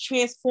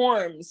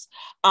transforms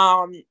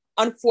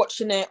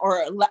unfortunate,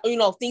 or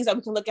things that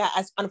we can look at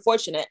as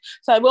unfortunate.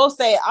 So I will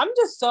say I'm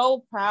just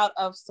so proud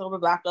of Sober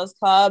Black Girls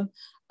Club.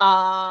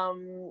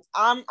 I'm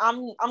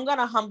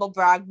gonna humble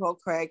brag real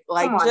quick. Come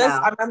Like, on just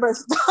I now. remember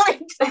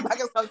starting Sober Black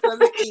Girls Club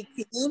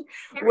 2018,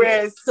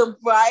 where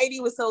sobriety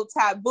was so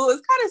taboo.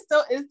 It's kind of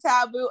still is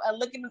taboo, and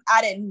looking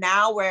at it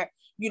now, where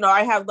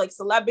I have like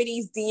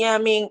celebrities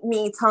DMing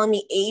me, telling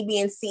me A, B,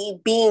 and C,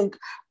 being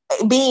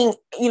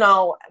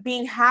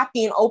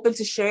happy and open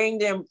to sharing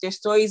their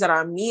stories at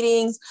our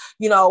meetings.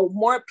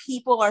 More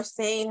people are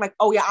saying like,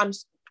 oh yeah,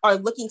 are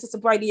looking to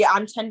sobriety. Yeah,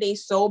 I'm 10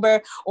 days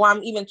sober, or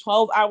I'm even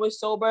 12 hours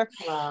sober.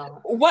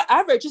 Wow.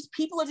 Whatever, just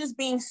people are just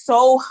being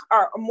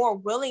are more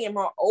willing and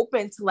more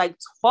open to like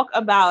talk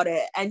about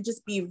it and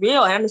just be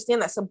real and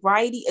understand that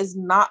sobriety is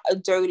not a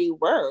dirty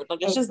word.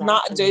 Like, it's just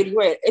not a Exactly. dirty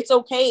word. It's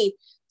okay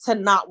to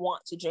not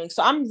want to drink.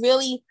 So I'm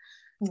really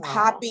Wow.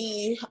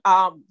 happy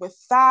with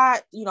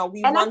that. We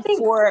And I run think,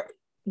 for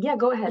yeah,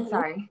 go ahead. Mhm.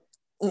 Sorry.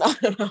 No.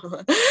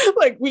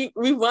 Like, we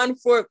run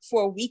for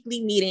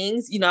weekly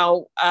meetings. We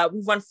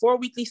run 4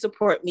 weekly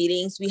support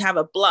meetings. We have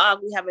a blog,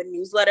 we have a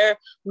newsletter,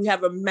 we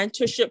have a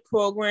mentorship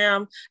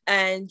program.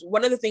 And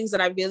one of the things that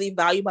I really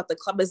value about the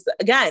club is that,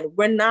 again,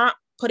 we're not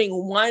putting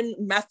one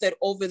method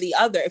over the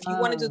other. If you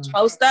want to do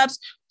 12 steps,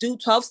 do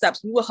 12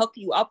 steps. We will hook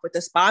you up with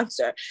a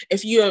sponsor.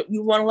 If you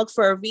want to look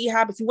for a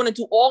rehab, if you want to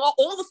do all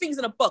the things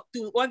in a book,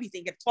 do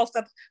everything, get 12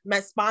 steps,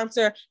 met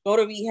sponsor, go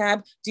to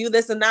rehab, do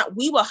this and that,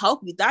 we will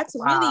help you. That's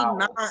really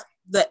not Wow.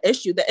 the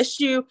issue. The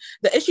issue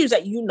is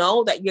that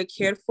that you're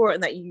cared for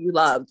and that you're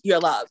loved.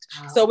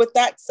 So Wow. with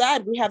that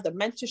said, we have the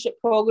mentorship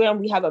program,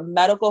 we have a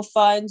medical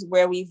fund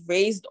where we've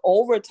raised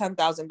over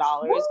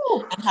 $10,000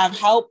 Woo. and have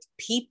helped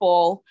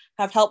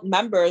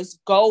members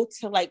go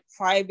to like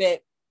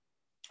private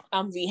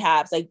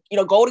rehabs, like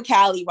go to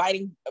Cali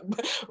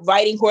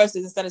riding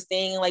horses instead of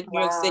staying in like New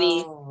York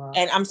City. Wow.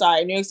 And I'm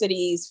sorry, New York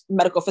City's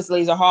medical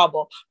facilities are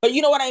horrible, but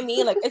you know what I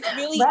mean. Like, it's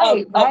really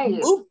Right, a right.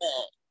 movement.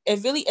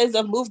 It really is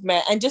a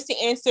movement. And just to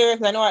answer,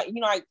 because I know I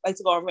like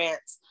to go on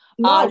rants.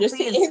 No, Just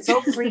to please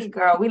answer, feel free,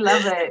 girl. We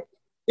love it.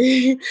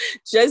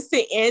 just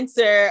to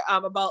answer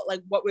about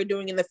like what we're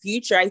doing in the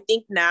future, I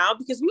think now,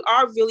 because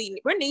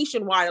we're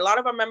nationwide. A lot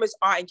of our members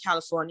are in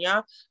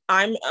California.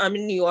 I'm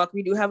in New York.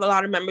 We do have a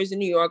lot of members in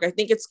New York. I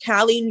think it's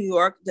Cali, New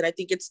York. Then I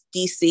think it's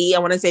DC. I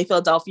want to say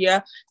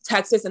Philadelphia,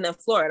 Texas, and then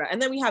Florida.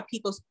 And then we have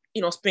people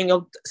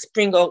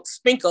sprinkled,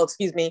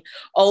 excuse me,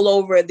 all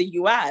over the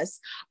US.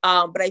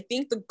 But I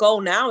think the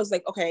goal now is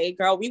like, okay,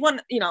 girl, we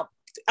want,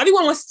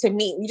 everyone wants to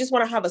meet. We just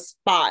want to have a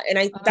spot.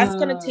 And that's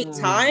going to take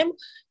time.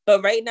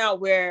 But right now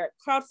we're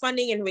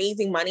crowdfunding and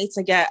raising money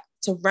to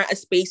rent a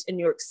space in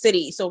New York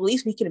City. So at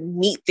least we can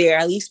meet there.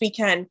 At least we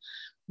can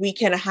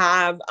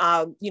have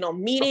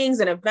meetings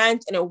and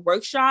events and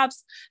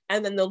workshops.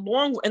 And then in the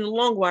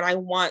long run, I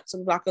want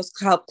some Black Girls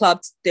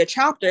Clubs,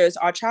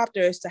 our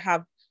chapters, to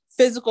have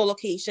physical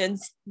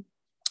locations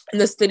in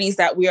the cities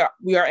that we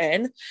are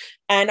in.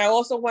 And I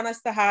also want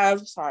us to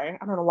have, sorry,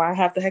 I don't know why I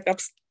have the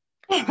hiccups.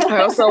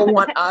 I also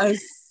want us,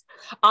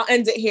 I'll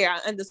end it here.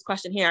 I'll end this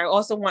question here. I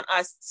also want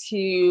us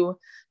to,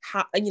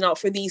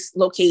 for these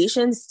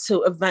locations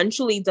to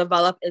eventually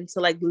develop into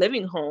like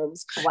living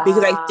homes.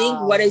 Because I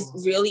think what is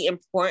Wow. really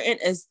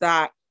important is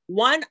that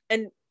one,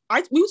 and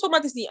we were talking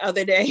about this the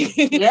other day,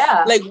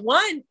 Yeah. like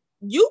one,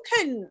 you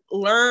can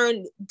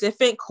learn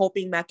different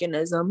coping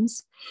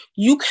mechanisms.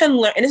 You can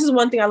learn, and this is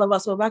one thing I love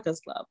about Rebecca's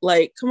Club.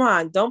 Like, come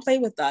on, don't play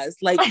with us.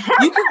 Like,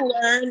 you can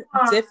learn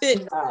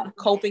different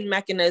coping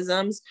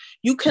mechanisms.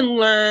 You can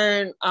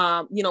learn,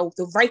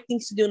 the right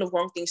things to do and the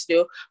wrong things to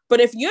do. But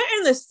if you're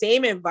in the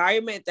same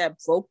environment that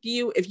broke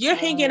you, if you're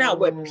still hanging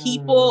out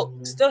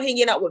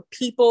with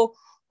people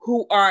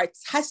who are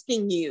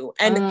testing you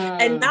and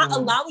not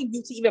allowing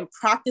you to even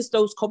practice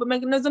those coping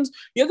mechanisms,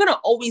 you're gonna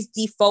always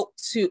default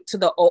to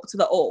your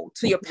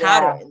Yeah.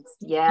 patterns,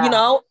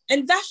 Yeah.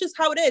 and that's just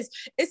how it is.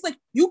 It's like,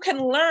 you can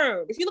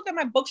learn. If you look at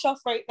my bookshelf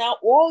right now,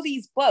 all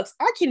these books,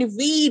 I can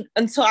read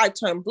until I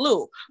turn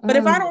blue. But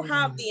if I don't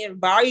have the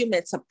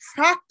environment to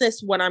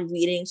practice what I'm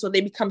reading, so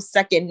they become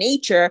second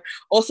nature,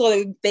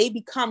 also they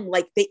become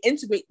like, they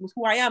integrate with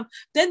who I am,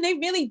 then they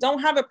really don't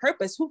have a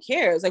purpose. Who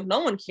cares? Like, no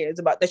one cares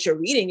about that you're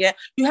reading it.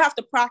 You have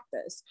to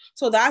practice.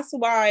 So that's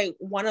why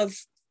one of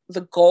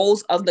the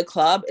goals of the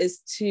club is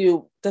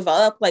to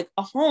develop like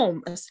a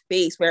home, a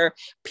space where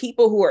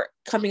people who are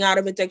coming out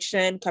of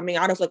addiction, coming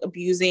out of like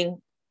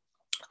abusing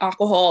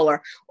alcohol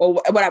or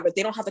whatever,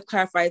 they don't have to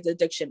clarify the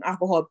addiction,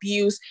 alcohol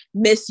abuse,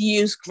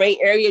 misuse, gray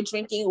area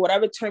drinking,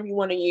 whatever term you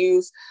want to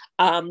use,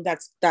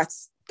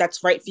 that's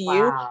right for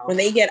you. Wow. When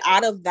they get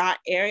out of that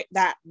area,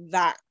 that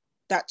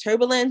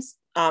turbulence,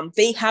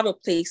 they have a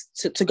place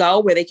to go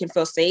where they can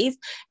feel safe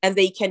and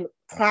they can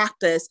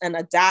practice and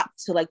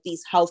adapt to like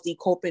these healthy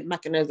coping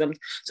mechanisms.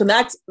 So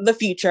that's the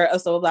future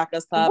of Sober Black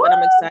Girls Club. Woo! And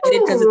I'm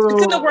excited because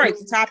it's in the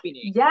works, it's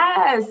happening.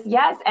 Yes,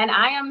 yes. And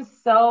I am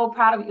so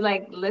proud of you.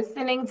 Like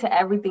listening to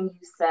everything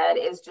you said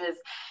is just,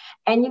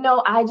 and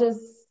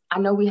I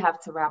know we have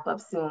to wrap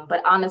up soon,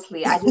 but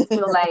honestly, I just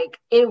feel like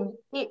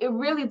it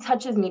really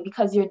touches me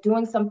because you're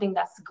doing something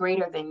that's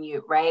greater than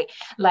you, right?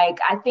 Like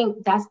I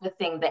think that's the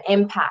thing, the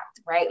impact,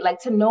 right? Like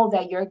to know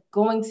that you're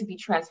going to be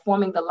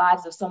transforming the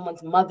lives of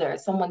someone's mother,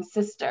 someone's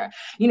sister,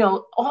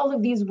 all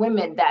of these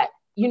women that,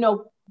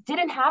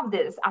 didn't have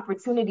this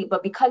opportunity,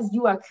 but because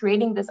you are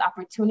creating this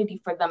opportunity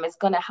for them, it's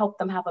going to help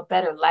them have a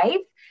better life.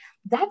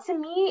 That to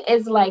me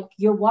is like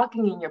you're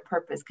walking in your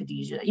purpose,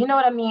 Khadijah. You know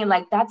what I mean?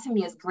 Like that to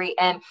me is great.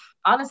 And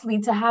honestly,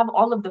 to have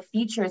all of the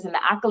features and the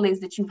accolades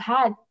that you've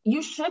had,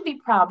 you should be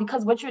proud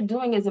because what you're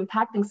doing is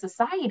impacting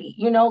society.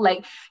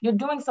 Like you're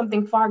doing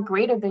something far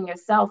greater than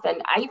yourself.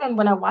 And even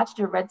when I watched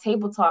your Red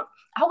Table Talk,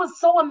 I was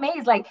so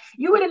amazed. Like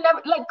you would have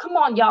never, like, come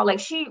on, y'all. Like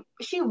she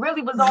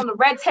really was on the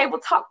Red Table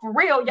Talk for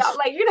real, y'all.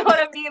 Like, you know what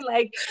I mean?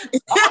 Like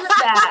all of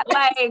that.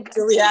 Like,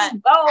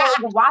 oh,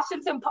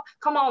 Washington,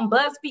 come on,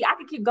 BuzzFeed. I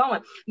could keep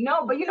going.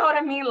 No, but you know what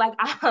I mean? Like,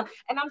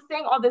 and I'm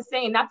saying all this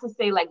saying, not to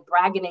say like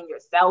bragging in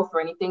yourself or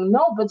anything.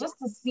 No, but just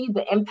to see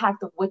the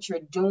impact of what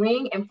you're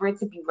doing and for it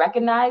to be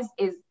recognized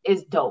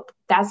is dope.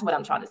 That's what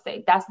I'm trying to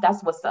say.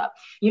 That's what's up.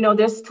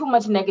 There's too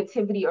much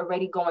negativity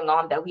already going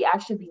on that we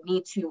actually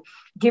need to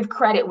give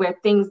credit where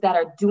things that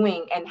are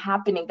doing and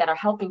happening that are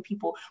helping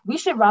people, we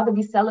should rather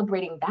be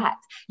celebrating that,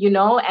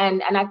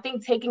 and I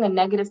think taking a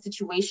negative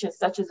situation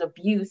such as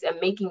abuse and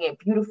making it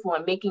beautiful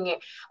and making it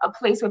a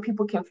place where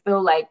people can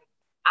feel like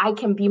I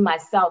can be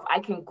myself, I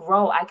can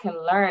grow, I can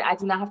learn, I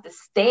do not have to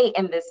stay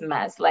in this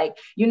mess. Like,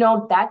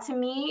 that to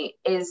me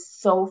is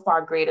so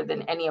far greater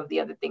than any of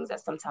the other things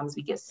that sometimes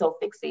we get so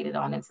fixated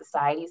on in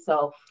society.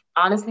 So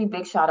honestly,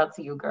 big shout out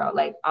to you, girl.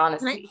 Like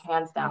honestly,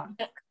 hands down.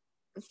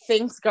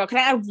 Thanks, girl. Can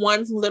I have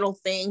one little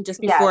thing just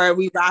before Yes.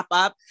 we wrap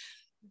up?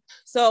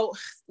 So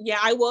yeah,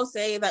 I will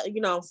say that,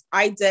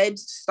 I did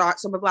start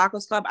Sober Black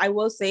Girls Club. I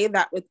will say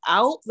that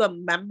without the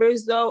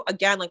members though,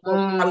 again, like what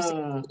I was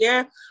saying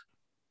here,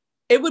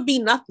 it would be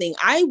nothing.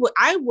 I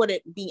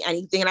wouldn't be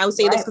anything. And I would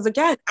say this because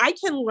again, I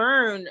can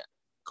learn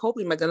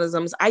coping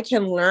mechanisms. I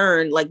can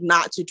learn like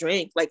not to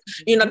drink. Like,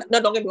 no,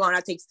 don't get me wrong,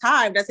 that takes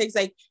time. That takes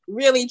like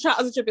really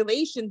trials and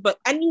tribulations, but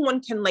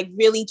anyone can like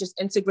really just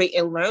integrate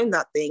and learn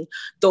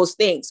those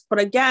things. But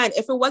again,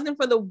 if it wasn't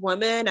for the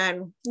women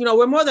and,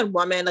 we're more than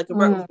women, like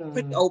we're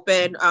pretty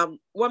open,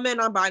 women,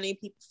 non-binary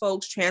people,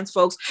 folks, trans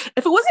folks.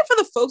 If it wasn't for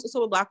the folks at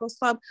Sober Black Girls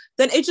Club,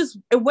 then it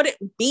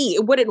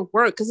wouldn't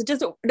work because it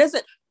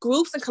doesn't,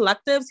 groups and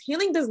collectives,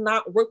 healing does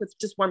not work with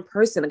just one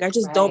person. Like I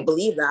just don't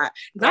believe that.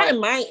 Not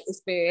in my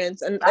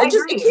experience. And I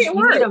agree. It can't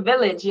work. You need a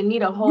village. You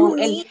need a whole,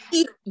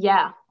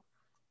 yeah.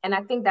 And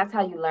I think that's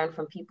how you learn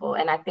from people.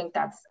 And I think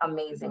that's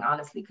amazing,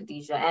 honestly,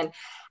 Khadijah. And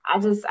I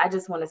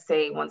just want to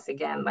say once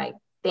again, like,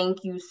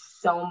 thank you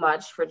so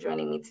much for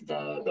joining me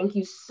today. Thank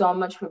you so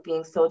much for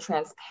being so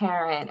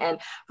transparent and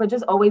for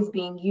just always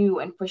being you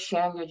and for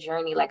sharing your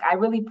journey. Like, I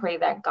really pray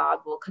that God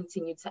will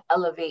continue to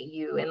elevate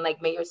you and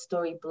like, may your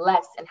story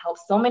bless and help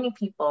so many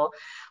people.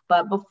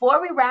 But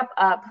before we wrap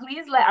up,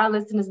 please let our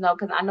listeners know,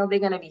 because I know they're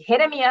going to be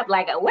hitting me up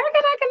like, where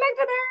can I connect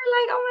with her?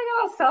 Like, oh my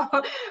God. So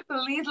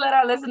please let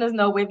our listeners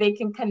know where they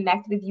can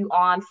connect with you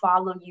on,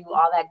 follow you,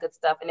 all that good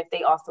stuff. And if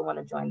they also want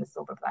to join the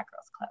Sober Black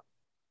Girls Club.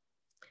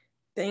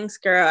 Thanks,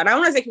 girl. And I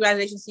want to say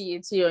congratulations to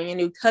you too on your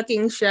new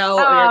cooking show,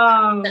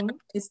 on your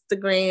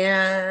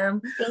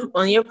Instagram,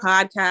 on your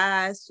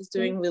podcast, just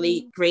doing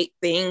really great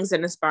things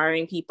and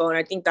inspiring people. And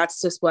I think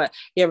that's just what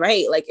you're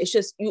right. Like, it's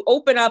just, you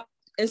open up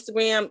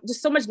Instagram,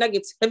 just so much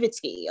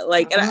negativity.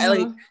 Like,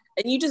 and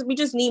we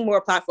just need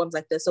more platforms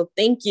like this. So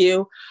thank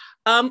you.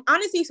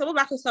 Honestly, Sober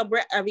Black Girls Club,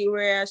 we're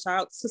everywhere. Shout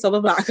out to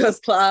Sober Black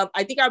Girls Club.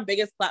 I think our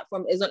biggest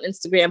platform is on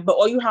Instagram, but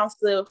all you have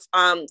to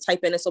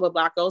type in is Sober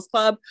Black Girls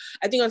Club.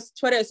 I think on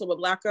Twitter is Sober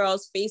Black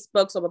Girls,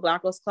 Facebook, Sober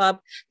Black Girls Club.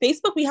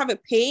 Facebook, we have a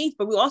page,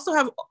 but we also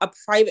have a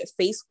private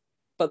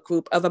Facebook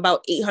group of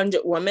about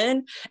 800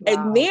 women. Wow.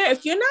 And there,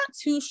 if you're not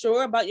too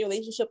sure about your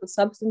relationship with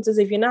substances,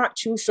 if you're not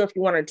too sure if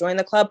you want to join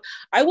the club,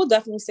 I will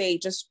definitely say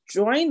just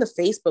join the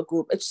Facebook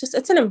group.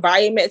 It's an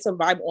environment, it's a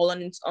vibe all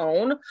on its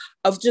own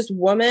of just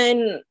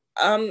women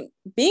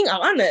being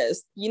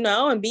honest,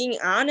 and being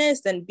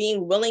honest and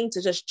being willing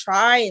to just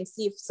try and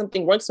see if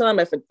something works for them.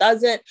 If it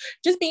doesn't,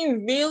 just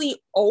being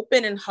really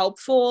open and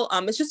helpful.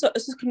 It's just a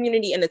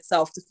community in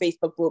itself, the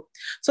Facebook group.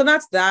 So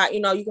that's that.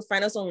 You can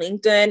find us on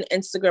LinkedIn,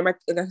 Instagram, like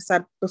I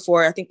said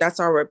before. I think that's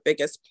our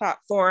biggest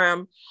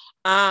platform.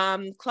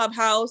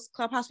 Clubhouse,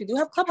 we do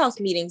have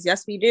Clubhouse meetings.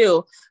 Yes, we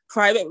do.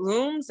 Private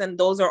rooms, and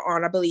those are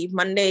on, I believe,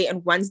 Monday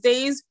and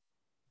Wednesdays.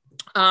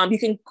 You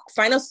can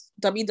find us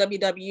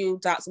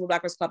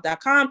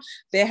www.soberblackgirlsclub.com.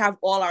 They have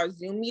all our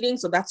Zoom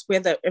meetings, so that's where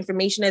the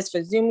information is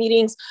for Zoom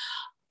meetings.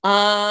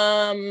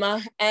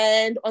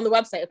 And on the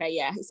website, okay,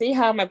 yeah. See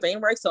how my brain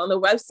works? So on the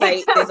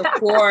website, there's a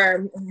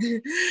form.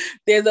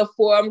 There's a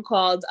form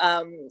called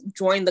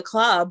Join the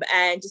Club,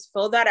 and just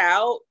fill that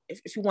out.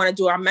 If you want to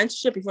do our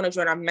mentorship, if you want to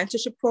join our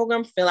mentorship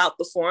program, fill out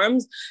the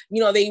forms.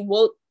 They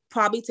will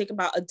probably take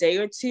about a day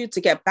or two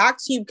to get back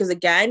to you, because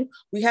again,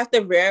 we have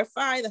to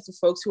verify that the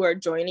folks who are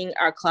joining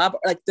our club,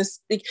 like this,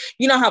 like,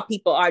 how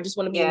people are, just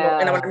want to be in the,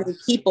 and I want to be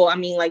people, I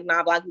mean, like,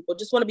 not Black people,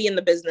 just want to be in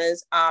the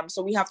business.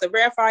 So we have to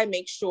verify,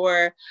 make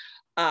sure.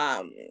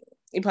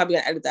 You're probably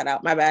gonna edit that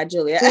out. My bad,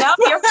 Julia. No,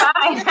 you're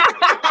fine.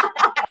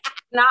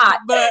 Not.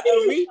 But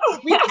we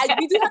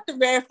do have to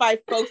verify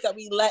folks that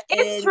we let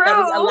in,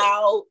 that we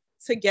allow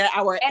to get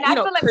our, and I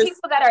feel like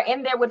people that are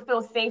in there would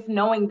feel safe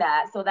knowing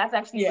that. So that's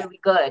actually really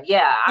good.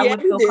 Yeah, I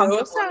would feel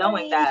comfortable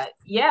knowing that.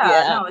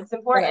 No, it's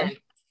important.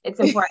 It's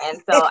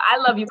important. So I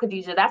love you,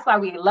 Khadijah. That's why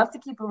we love to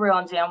keep it real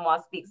on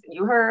JamWall Speaks.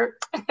 You heard.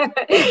 But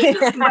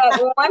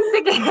once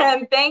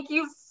again, thank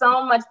you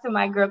so much to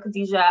my girl,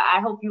 Khadijah. I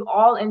hope you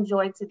all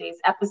enjoyed today's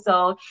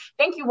episode.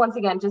 Thank you once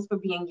again just for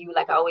being you,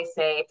 like I always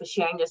say, for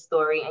sharing your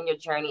story and your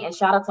journey. And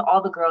shout out to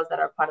all the girls that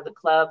are part of the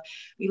club.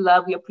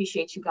 We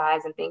appreciate you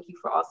guys. And thank you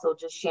for also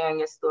just sharing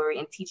your story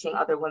and teaching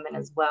other women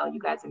as well. You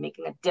guys are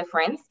making a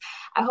difference.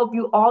 I hope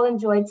you all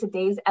enjoyed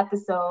today's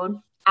episode.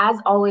 As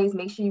always,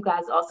 make sure you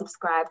guys all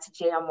subscribe to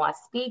JMY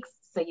Speaks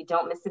so you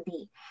don't miss a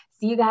beat.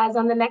 See you guys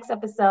on the next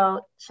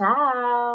episode. Ciao.